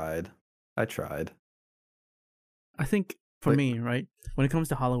it. I tried. I think for Like- me, right, when it comes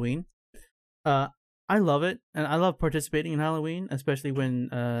to Halloween, I love it, and I love participating in Halloween, especially when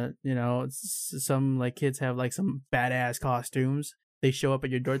you know, some like kids have like some badass costumes. They show up at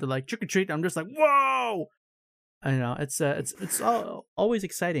your door, they're like trick or treat. I'm just like, whoa! I know it's always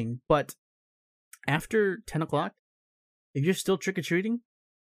exciting, but after 10 o'clock, if you're still trick or treating,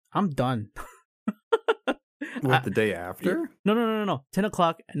 I'm done. What, the day after? No. 10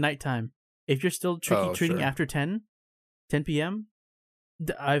 o'clock at nighttime. If you're still trick or treating sure. after 10 p.m.,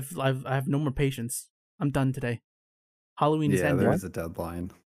 I have no more patience. I'm done today. Halloween is Yeah, ending. there is a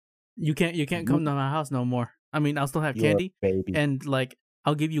deadline. You can't come to my house no more. I mean, I'll still have You're a candy, baby. and like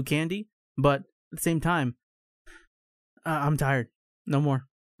I'll give you candy, but at the same time, I'm tired. No more.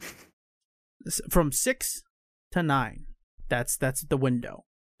 From 6 to 9, that's the window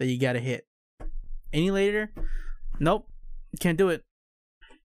that you gotta hit. Any later, nope, can't do it.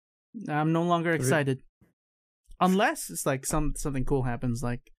 I'm no longer excited, unless it's like something cool happens,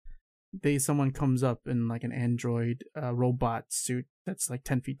 like someone comes up in like an android robot suit that's like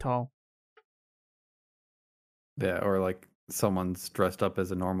 10 feet tall. Yeah, or like someone's dressed up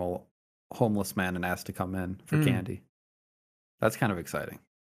as a normal homeless man and asked to come in for candy. That's kind of exciting.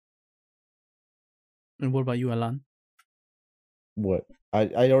 And what about you, Alan? What?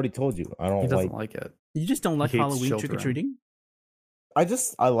 I already told you. I He don't doesn't like. like it. You just don't like hates Halloween children. trick or treating?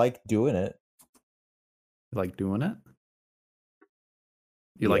 I like doing it. You like doing it?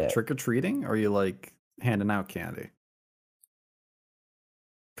 You like Yeah. trick or treating, or you like handing out candy?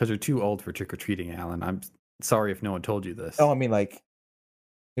 Because you're too old for trick or treating, Alan. I'm sorry if no one told you this. No, I mean like.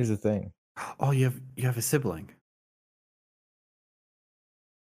 Here's the thing. Oh, you have a sibling.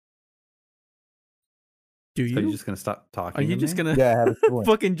 Do So you? you're just gonna stop talking? Are you to just me? gonna Yeah, I have a sibling.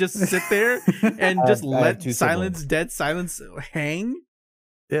 fucking just sit there and I just have- I have let two silence, siblings. dead silence hang?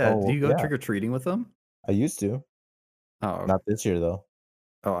 Yeah. Oh, Do you go yeah. trick or treating with them? I used to. Oh, Not this year though.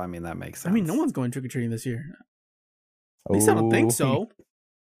 oh. I mean, that makes I sense. mean, no one's going trick or treating this year. At least I don't think Oh, so.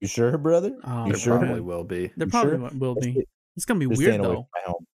 You sure, brother? Oh, You There sure? probably will be. There You probably sure? will They're be. sta- It's gonna be They're weird staying away though. from my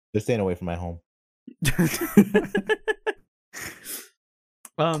home. They're staying away from my home.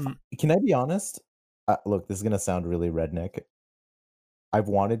 Can I be honest? Look, this is gonna sound really redneck. I've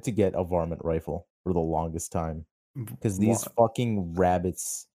wanted to get a varmint rifle for the longest time because these fucking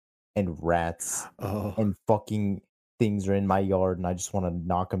rabbits and rats Oh, and fucking things are in my yard, and I just want to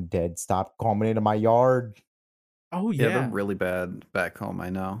knock them dead. Stop coming into my yard. Oh yeah, yeah. they're really bad back home. I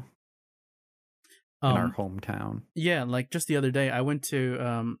know. In our hometown. Yeah, like just the other day, I went to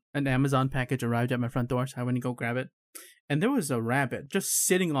an Amazon package arrived at my front door, so I went to go grab it, and there was a rabbit just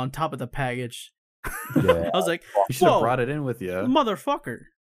sitting on top of the package. Yeah. I was like, You should have "Whoa, brought it in with you. motherfucker!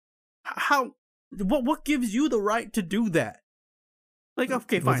 How? What gives you the right to do that?" Like,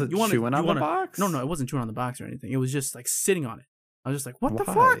 okay, fine. Was it you want chewing on to? the box? No, it wasn't chewing on the box or anything. It was just like sitting on it. I was just like, "What the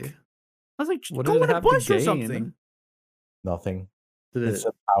fuck?" Why? I was like, What "Go did in it a have to bush or gain? something." Nothing. Did It's it?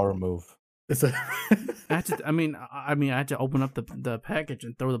 a power move. It's a I had to. I mean, I had to open up the package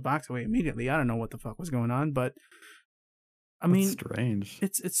and throw the box away immediately. I don't know what the fuck was going on, but I mean, That's strange.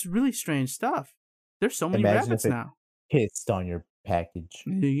 it's really strange stuff. There's so many Imagine rabbits if it now. Pissed on your package.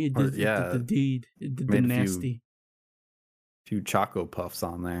 yeah, The deed, the made a few nasty. Few Choco Puffs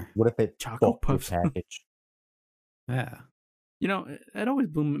on there. What if it Choco fucked your Puffs. package? Yeah. You know, it always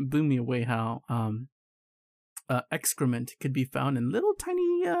blew me away how excrement could be found in little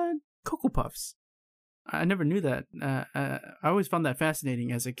tiny Cocoa Puffs. I never knew that. I always found that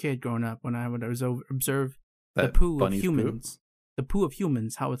fascinating as a kid growing up when I would observe the That poo of bunny's humans. The poo of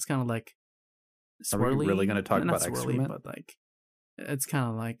humans, how it's kind of like swirly. Are we really gonna talk Not about swirly, excrement? but like it's kind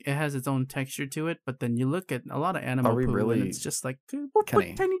of like it has its own texture to it. But then you look at a lot of animal Are we poo, really- and it's just like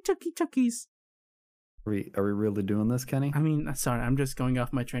Kenny. tiny chuckies. Are we really doing this, Kenny? I mean, sorry, I'm just going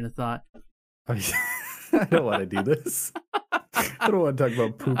off my train of thought. I don't want to do this. I don't want to talk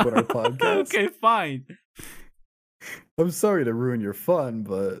about poop on our podcast. Okay, fine. I'm sorry to ruin your fun,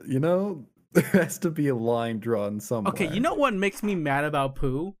 but you know, there has to be a line drawn somewhere. Okay, you know what makes me mad about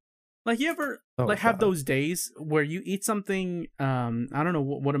poo? Like, you ever Oh, have God. those days where you eat something, I don't know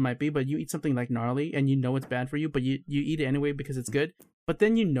what it might be, but you eat something like gnarly and you know it's bad for you, but you eat it anyway because it's good. But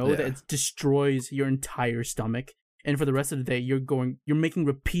then you know that Yeah. it destroys your entire stomach, and for the rest of the day you're making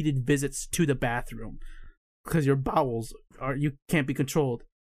repeated visits to the bathroom because your bowels you can't be controlled,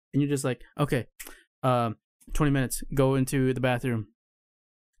 and you're just like, okay, 20 minutes, go into the bathroom.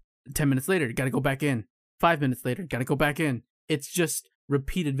 10 minutes later, gotta go back in. 5 minutes later, gotta go back in. It's just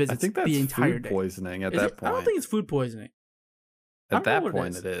repeated I visits think that's the entire food day. poisoning at Is that it? point. I don't think it's food poisoning. I At don't know that what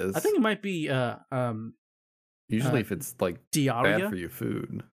point, it is. I think it might be Usually, if it's like diarrhea. bad for you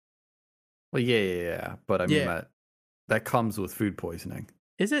food. Well, yeah. But I mean Yeah. that comes with food poisoning.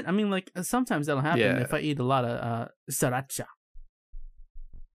 Is it? I mean, like sometimes that'll happen Yeah. if I eat a lot of sriracha.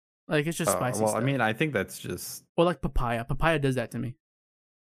 Like it's just spicy Well, stuff. I mean, I think that's just. Or like papaya. Papaya does that to me.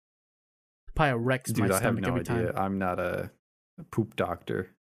 Papaya wrecks my Dude, I have stomach no every idea. time. I'm not a poop doctor.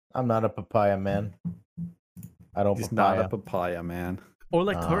 I'm not a papaya man. I don't He's papaya. not a papaya man. Or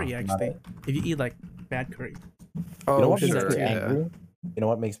like curry, not actually. it. If you eat like bad curry. Oh, You know what sure, makes me yeah. angry? You know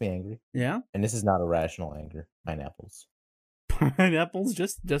what makes me angry? Yeah? And this is not a rational anger. Pineapples. Pineapples,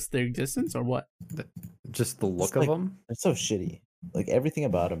 just their existence, or what? Just the look like- of them. They're so shitty. Like everything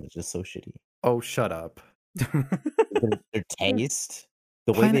about them is just so shitty. Oh, shut up. Their taste,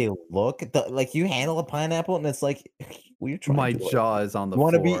 the way they look, like you handle a pineapple and it's like, what are you trying My to do? jaw is on the You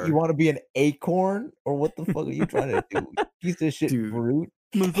want to floor. be? You want to be an acorn, or what the fuck are you trying to do? Piece of shit Dude. fruit.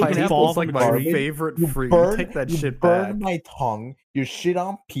 Pineapple's like my garbage. favorite You fruit. burn, You take that you shit burn back. my tongue. You shit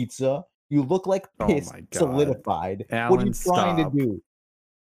on pizza. You look like Oh piss my God. solidified. what are Alan, you trying stop. to do?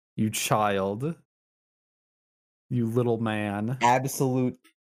 You child. You little man. Absolute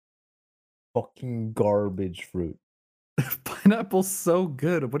fucking garbage fruit. Pineapple's so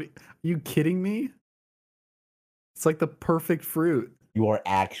good. Are you kidding me? It's like the perfect fruit. You are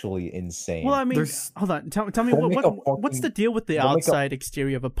actually insane. Well, I mean, hold on. Tell me what's the deal with the outside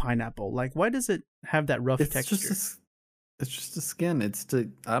exterior of a pineapple? Like, why does it have that rough texture? It's just a skin. It's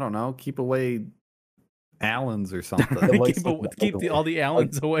to, I don't know, keep away Allens or something. keep all the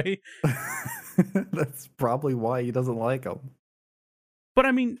Allens away. That's probably why he doesn't like them. But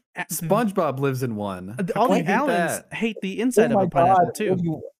I mean, SpongeBob lives in one. All the Allens hate the inside of a pineapple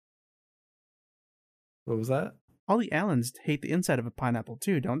too. What was that? All the Allens hate the inside of a pineapple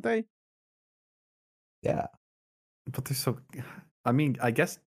too, don't they? Yeah. But they're so... I mean, I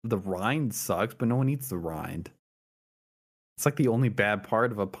guess the rind sucks, but no one eats the rind. It's like the only bad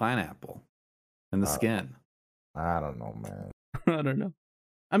part of a pineapple. And the skin. I don't know, man. I don't know.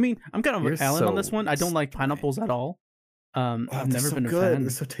 I mean, I'm kind of Alan on this one. I don't like pineapples at all. I've never been a fan. They're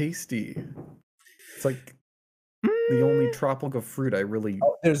so tasty. It's like the only tropical fruit I really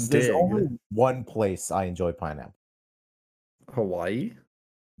there's only one place I enjoy pineapple. Hawaii?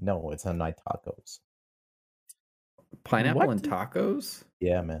 No, it's on my tacos. Pineapple and tacos?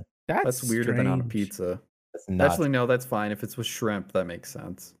 Yeah, man. That's weirder than on a pizza. Actually, no, that's fine. If it's with shrimp, that makes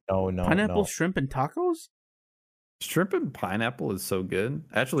sense. No. Pineapple, shrimp, and tacos? Shrimp and pineapple is so good.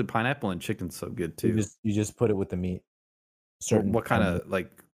 Actually, pineapple and chicken's so good too. You just put it with the meat. What kind of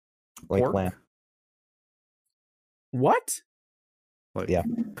like pork? Lamb. What? Like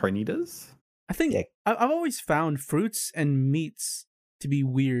carnitas? I think I've always found fruits and meats to be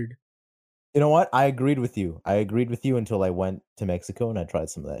weird. You know what? I agreed with you. Until I went to Mexico and I tried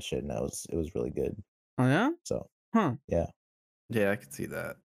some of that shit, and it was really good. Oh yeah? So yeah, I could see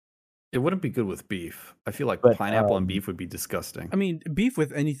that. It wouldn't be good with beef. I feel like pineapple and beef would be disgusting. I mean, beef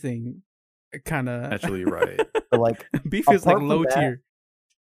with anything, kind of. Actually, you're right. But like beef is like low tier.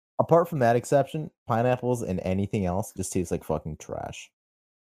 Apart from that exception, pineapples and anything else just tastes like fucking trash.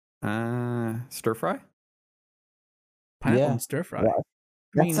 Stir fry? Pineapple and stir fry. Yeah.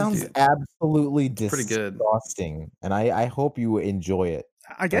 That sounds absolutely disgusting, and I hope you enjoy it.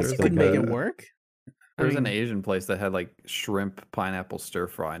 I guess you could make it work. There's an Asian place that had like shrimp pineapple stir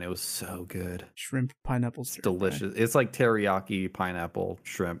fry, and it was so good. Shrimp pineapple stir fry. Delicious. It's like teriyaki pineapple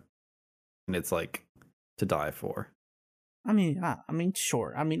shrimp, and it's like to die for. I mean,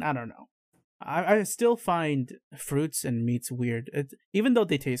 sure. I mean, I don't know. I still find fruits and meats weird. Even though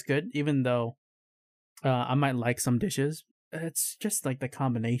they taste good, even though I might like some dishes, it's just like the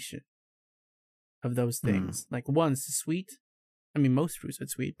combination of those things. Like one's sweet. I mean, most fruits are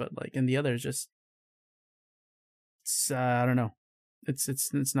sweet, but like, and the other is just, I don't know. It's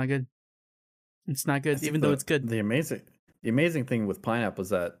not good. It's not good, even though it's good. The amazing thing with pineapple is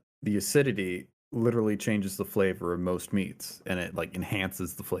that the acidity literally changes the flavor of most meats, and it like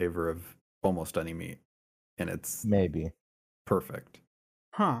enhances the flavor of almost any meat, and it's maybe perfect.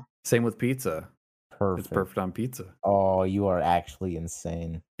 Same with pizza. Perfect. It's perfect on pizza. Oh, you are actually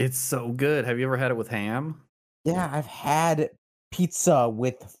insane. It's so good. Have you ever had it with ham? Yeah, I've had pizza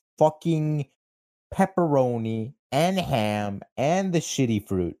with fucking pepperoni and ham and the shitty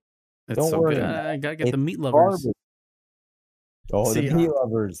fruit. Don't worry. Good. I gotta get the meat lovers. Garbage. Oh, the meat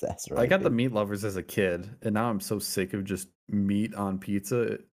lovers. That's right. I got the meat lovers as a kid, and now I'm so sick of just meat on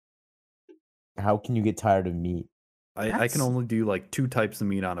pizza. How can you get tired of meat? I can only do like 2 types of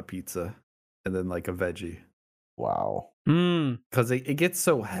meat on a pizza, and then like a veggie. Wow. Because it gets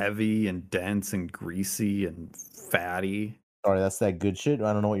so heavy and dense and greasy and fatty. Sorry, that's that good shit?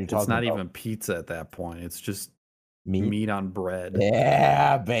 I don't know what you're talking about. It's not even pizza at that point. It's just meat on bread.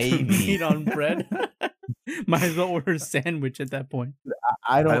 Yeah, baby. Meat on bread? Might as well order a sandwich at that point.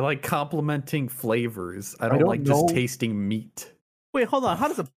 I like complementing flavors. I don't like just tasting meat. Wait, hold on. How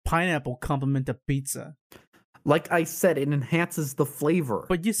does a pineapple complement a pizza? Like I said, it enhances the flavor.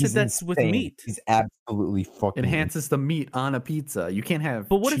 But you said that's with meat. He's absolutely fucking enhances the meat on a pizza. You can't have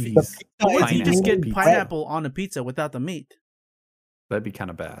But what cheese. If you just get pineapple on a pizza without the meat? That'd be kind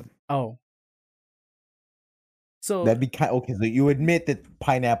of bad. Oh. So that'd be okay. So you admit that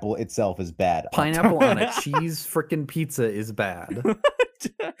pineapple itself is bad. Pineapple on a cheese freaking pizza is bad.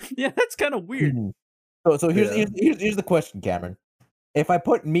 Yeah, that's kind of weird. So here's the question, Cameron. If I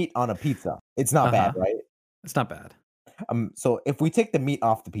put meat on a pizza, it's not bad, right? It's not bad. So if we take the meat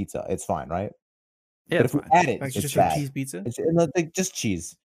off the pizza, it's fine, right? Yeah. But if we add it, like it's just bad. Cheese pizza. Just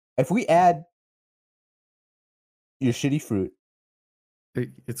cheese. If we add your shitty fruit,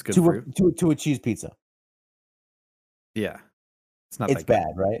 it's good fruit to a cheese pizza. Yeah, it's not. It's bad,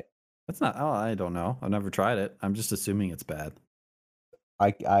 right? It's not. Oh, I don't know. I've never tried it. I'm just assuming it's bad.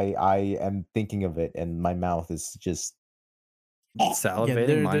 I am thinking of it, and my mouth is just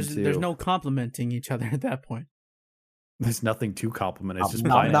salivating. Yeah, there's no complimenting each other at that point. There's nothing to compliment. It's just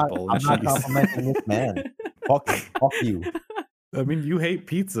pineapple. I'm not complimenting this man. Fuck you. I mean, you hate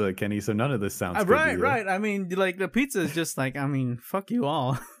pizza, Kenny, so none of this sounds good to Right, you. right. I mean, like the pizza is just like, I mean, fuck you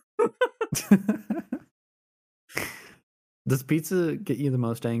all. Does pizza get you the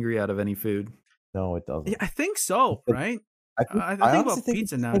most angry out of any food? No, it doesn't. Yeah, I think so, right? I think about honestly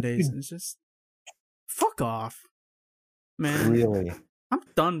pizza it's nowadays, and it's just fuck off, man. Really, I'm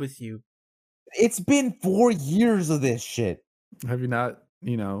done with you. it's been 4 years of this shit. Have you not,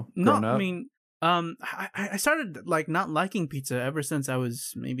 No, grown up? I mean, I started like not liking pizza ever since I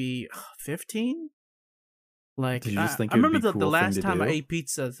was maybe 15. Like, Did you just think I it would remember be a the cool last thing to time I do? ate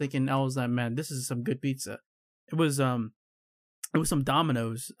pizza, thinking I was like, man, this is some good pizza. It was some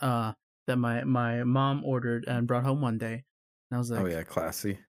Domino's that my mom ordered and brought home one day, and I was like, Oh yeah,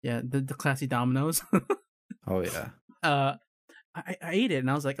 classy. yeah, the classy Domino's. Oh yeah. I ate it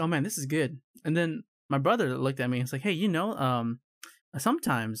and I was like, oh man, this is good. And then my brother looked at me and was like, hey,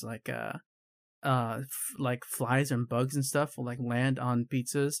 sometimes like like flies and bugs and stuff will like land on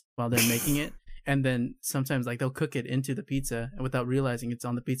pizzas while they're making it, and then sometimes like they'll cook it into the pizza without realizing it's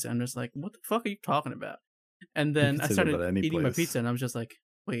on the pizza, and it's like, what the fuck are you talking about? And then I can say that started about any eating my place. pizza and I was just like,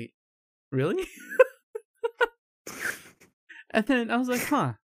 wait, really? And then I was like,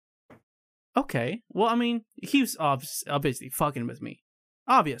 huh. Okay. Well, I mean, he was obviously fucking with me.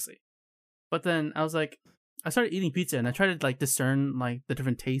 Obviously. But then I was like, I started eating pizza and I tried to like discern like the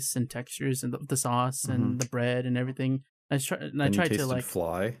different tastes and textures and the sauce and the bread and everything. I tried to like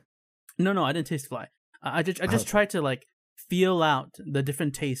fly. No, I didn't taste fly. I just tried to like feel out the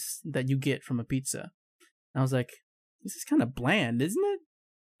different tastes that you get from a pizza. And I was like, this is kind of bland, isn't it?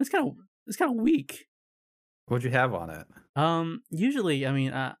 It's kind of weak. What'd you have on it? Usually, I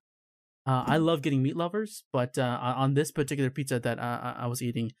mean, I love getting meat lovers, but on this particular pizza that I was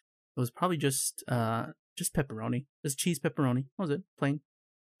eating, it was probably just pepperoni, just cheese pepperoni. What was it? Plain.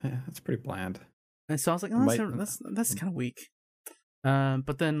 Yeah, that's pretty bland. And so I was like, oh, that's kind of weak.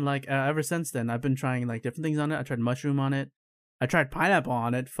 But then like ever since then, I've been trying like different things on it. I tried mushroom on it. I tried pineapple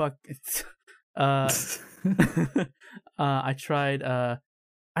on it. Fuck. I tried.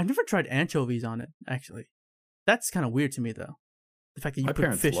 I've never tried anchovies on it. Actually, that's kind of weird to me though. The fact that you My put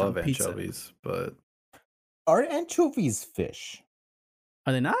parents fish love on pizza. anchovies, but Are anchovies fish?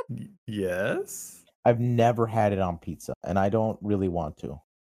 Are they not? yes. I've never had it on pizza, and I don't really want to.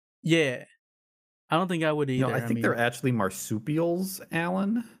 Yeah, I don't think I would either. No, I think they're actually marsupials,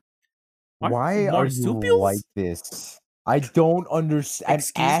 Alan. Why are you like this? I don't understand.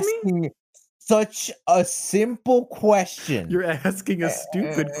 Excuse I'm asking such a simple question. You're asking a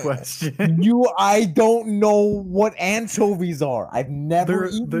stupid question. I don't know what anchovies are. I've never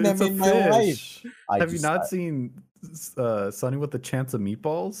eaten them in my life. Have you not seen Sunny with the Chance of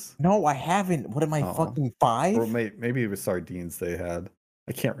Meatballs? No, I haven't. What am I, fucking 5? Or maybe it was sardines they had.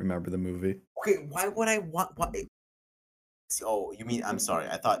 I can't remember the movie. Okay, why would I want? Why? Oh, you mean? I'm sorry.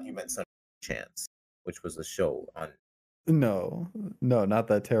 I thought you meant Sunny Chance, which was a show on. No, not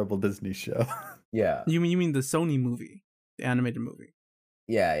that terrible Disney show. Yeah. You mean the Sony movie, the animated movie?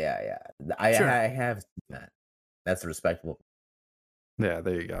 Yeah. I have seen that. That's respectable. Yeah,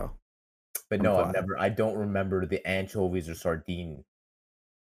 there you go. But no, I don't remember the anchovies or sardine.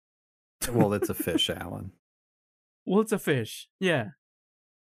 Well, it's a fish, Alan. Well, it's a fish. Yeah.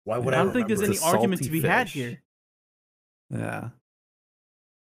 Why would I don't think there's any argument to be had here. Yeah.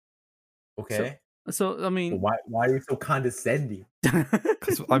 Okay. So I mean, why are you so condescending?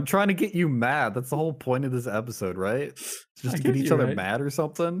 Because I'm trying to get you mad. That's the whole point of this episode, right? Just to get each other mad or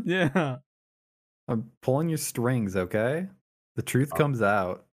something. Yeah. I'm pulling your strings, okay? The truth comes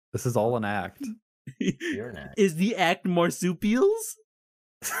out. This is all an act. You're an act. Is the act marsupials?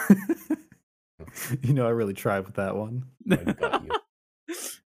 You know, I really tried with that one.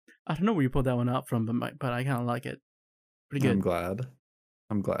 I don't know where you pulled that one out from, but I kind of like it. Pretty good.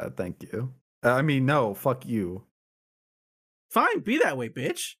 I'm glad. Thank you. I mean, no, fuck you. Fine, be that way,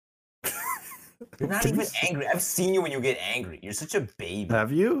 bitch. You're not even angry. I've seen you when you get angry. You're such a baby.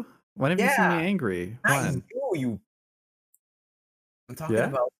 Have you? When have you seen me angry? When? I'm talking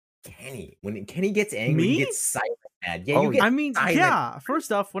about Kenny. When Kenny gets angry, he gets silent mad. Yeah, you get silent.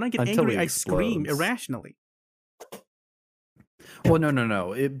 First off, when I get angry, I scream irrationally. Well,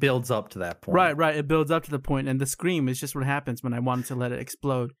 no. It builds up to that point. Right. It builds up to the point, and the scream is just what happens when I want to let it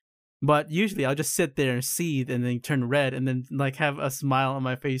explode. But usually I'll just sit there and seethe and then turn red and then like have a smile on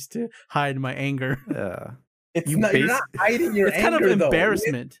my face to hide my anger. Yeah. You're not hiding your anger, it's kind of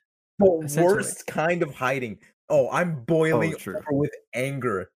embarrassment. It's the worst kind of hiding. Oh, I'm boiling over with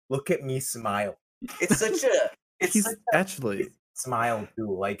anger. Look at me smile. It's such a smile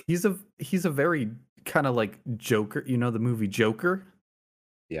too. Like he's a very kind of like Joker. You know the movie Joker?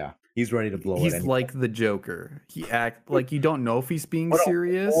 Yeah. He's ready to blow it. He's like the Joker. He act like you don't know if he's being What a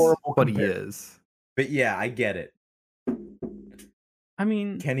serious, horrible but he comparison. is. But yeah, I get it. I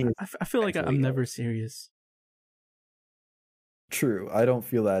mean, Kenny is I feel like mentally I'm ill. never serious. True. I don't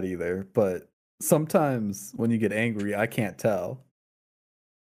feel that either. But sometimes when you get angry, I can't tell.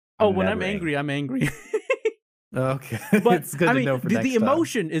 Oh, I'm when I'm never angry, I'm angry. Okay. But It's good I to mean, know for the next time.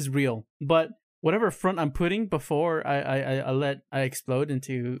 emotion is real, but whatever front I'm putting before I explode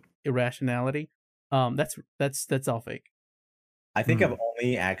into irrationality, that's all fake. I think I've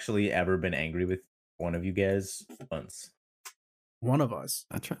only actually ever been angry with one of you guys once. One of us.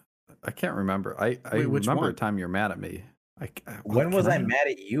 I can't remember. I Wait, which remember a one? time you're mad at me. When was I mad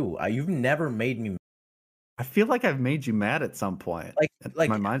at you? You've never made me. I feel like I've made you mad at some point. Like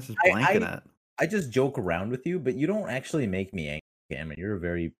my mind's just I- blanking it. I just joke around with you, but you don't actually make me angry, Cameron.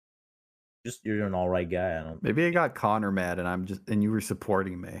 You're an all right guy. I don't Maybe I got Connor mad and you were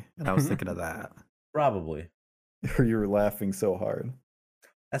supporting me, and I was thinking of that. probably. Or you were laughing so hard.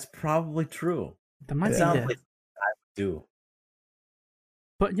 That's probably true. That might It be sounds it. like I would do.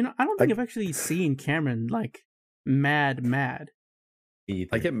 But I don't think I've actually seen Cameron like mad.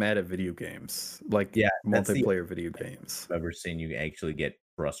 I get mad at video games, like that's the- multiplayer video games. I've ever seen you actually get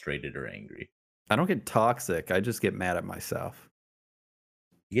frustrated or angry. I don't get toxic. I just get mad at myself.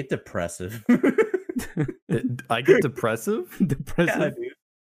 You get depressive. I get depressive. Depressive. Dude.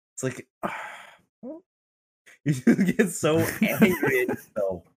 It's like you just get so angry at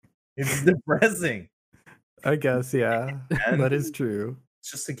yourself. It's depressing. I guess, yeah, And that is true.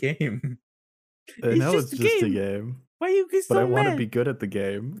 it's just a game. I It's know just it's a just a game. game, Why you get so but I want to mad? be good at the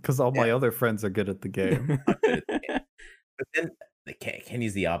game because all my other friends are good at the game. But then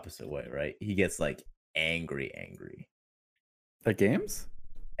Kenny's the opposite way, right? He gets like angry. At games?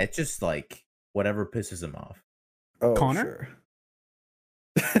 It's just like whatever pisses him off. Oh, Connor?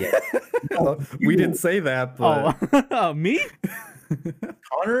 sure. Yeah. No, we didn't say that, but Oh, me?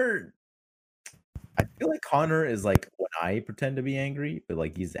 Connor, I feel like Connor is like when I pretend to be angry, but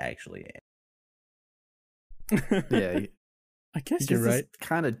like he's actually angry. yeah, I guess he you're gets right. this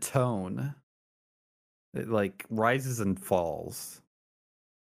kind of tone. It like rises and falls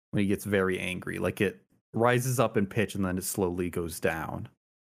when he gets very angry. Like it rises up in pitch and then it slowly goes down.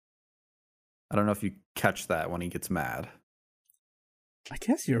 I don't know if you catch that when he gets mad. I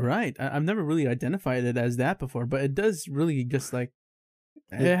guess you're right. I've never really identified it as that before, but it does really just like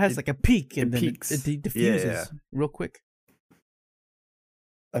it has like a peak and then peaks. it diffuses Yeah. real quick.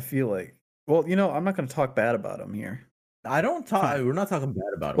 I feel like, well, I'm not going to talk bad about him here. I don't talk. Fine. We're not talking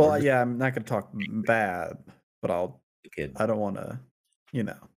bad about him. Well, We're just yeah, I'm not going to talk bad, but a kid. I don't want to, You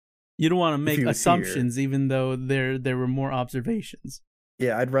don't want to make he was assumptions, even though there were more observations.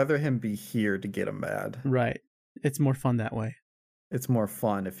 Yeah, I'd rather him be here to get him mad. Right. It's more fun that way. It's more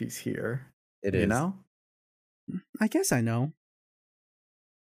fun if he's here. It is. I guess I know.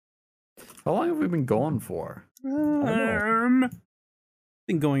 How long have we been going for? Been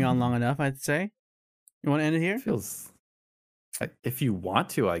going on long enough, I'd say. You want to end it here? Feels if you want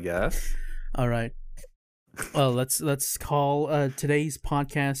to, I guess. All right. Well, let's call today's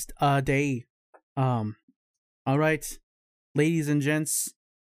podcast a day. All right, ladies and gents.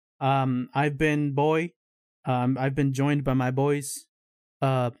 I've been Boy. I've been joined by my boys.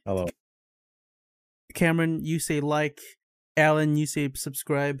 Hello. Cameron, you say like. Alan, you say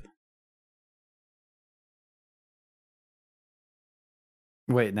subscribe.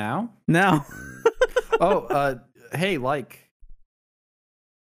 Wait, now? Now. Oh, hey, like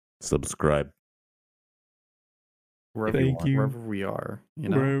Subscribe. wherever Thank you. wherever we are, you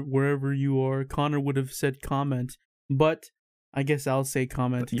know. Wherever you are. Connor would have said comment, but I guess I'll say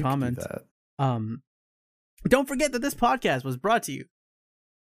comment. But you can do Comment. that. Don't forget that this podcast was brought to you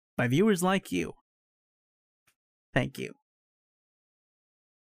by viewers like you. Thank you.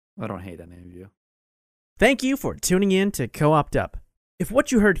 I don't hate any of you. Thank you for tuning in to Co-opt Up. If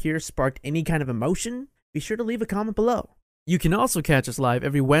what you heard here sparked any kind of emotion, be sure to leave a comment below. You can also catch us live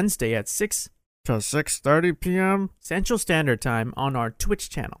every Wednesday at 6 to 6:30 p.m. Central Standard Time on our Twitch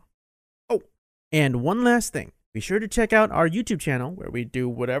channel. Oh, and one last thing. Be sure to check out our YouTube channel where we do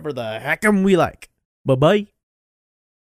whatever the heck'em we like. Bye-bye.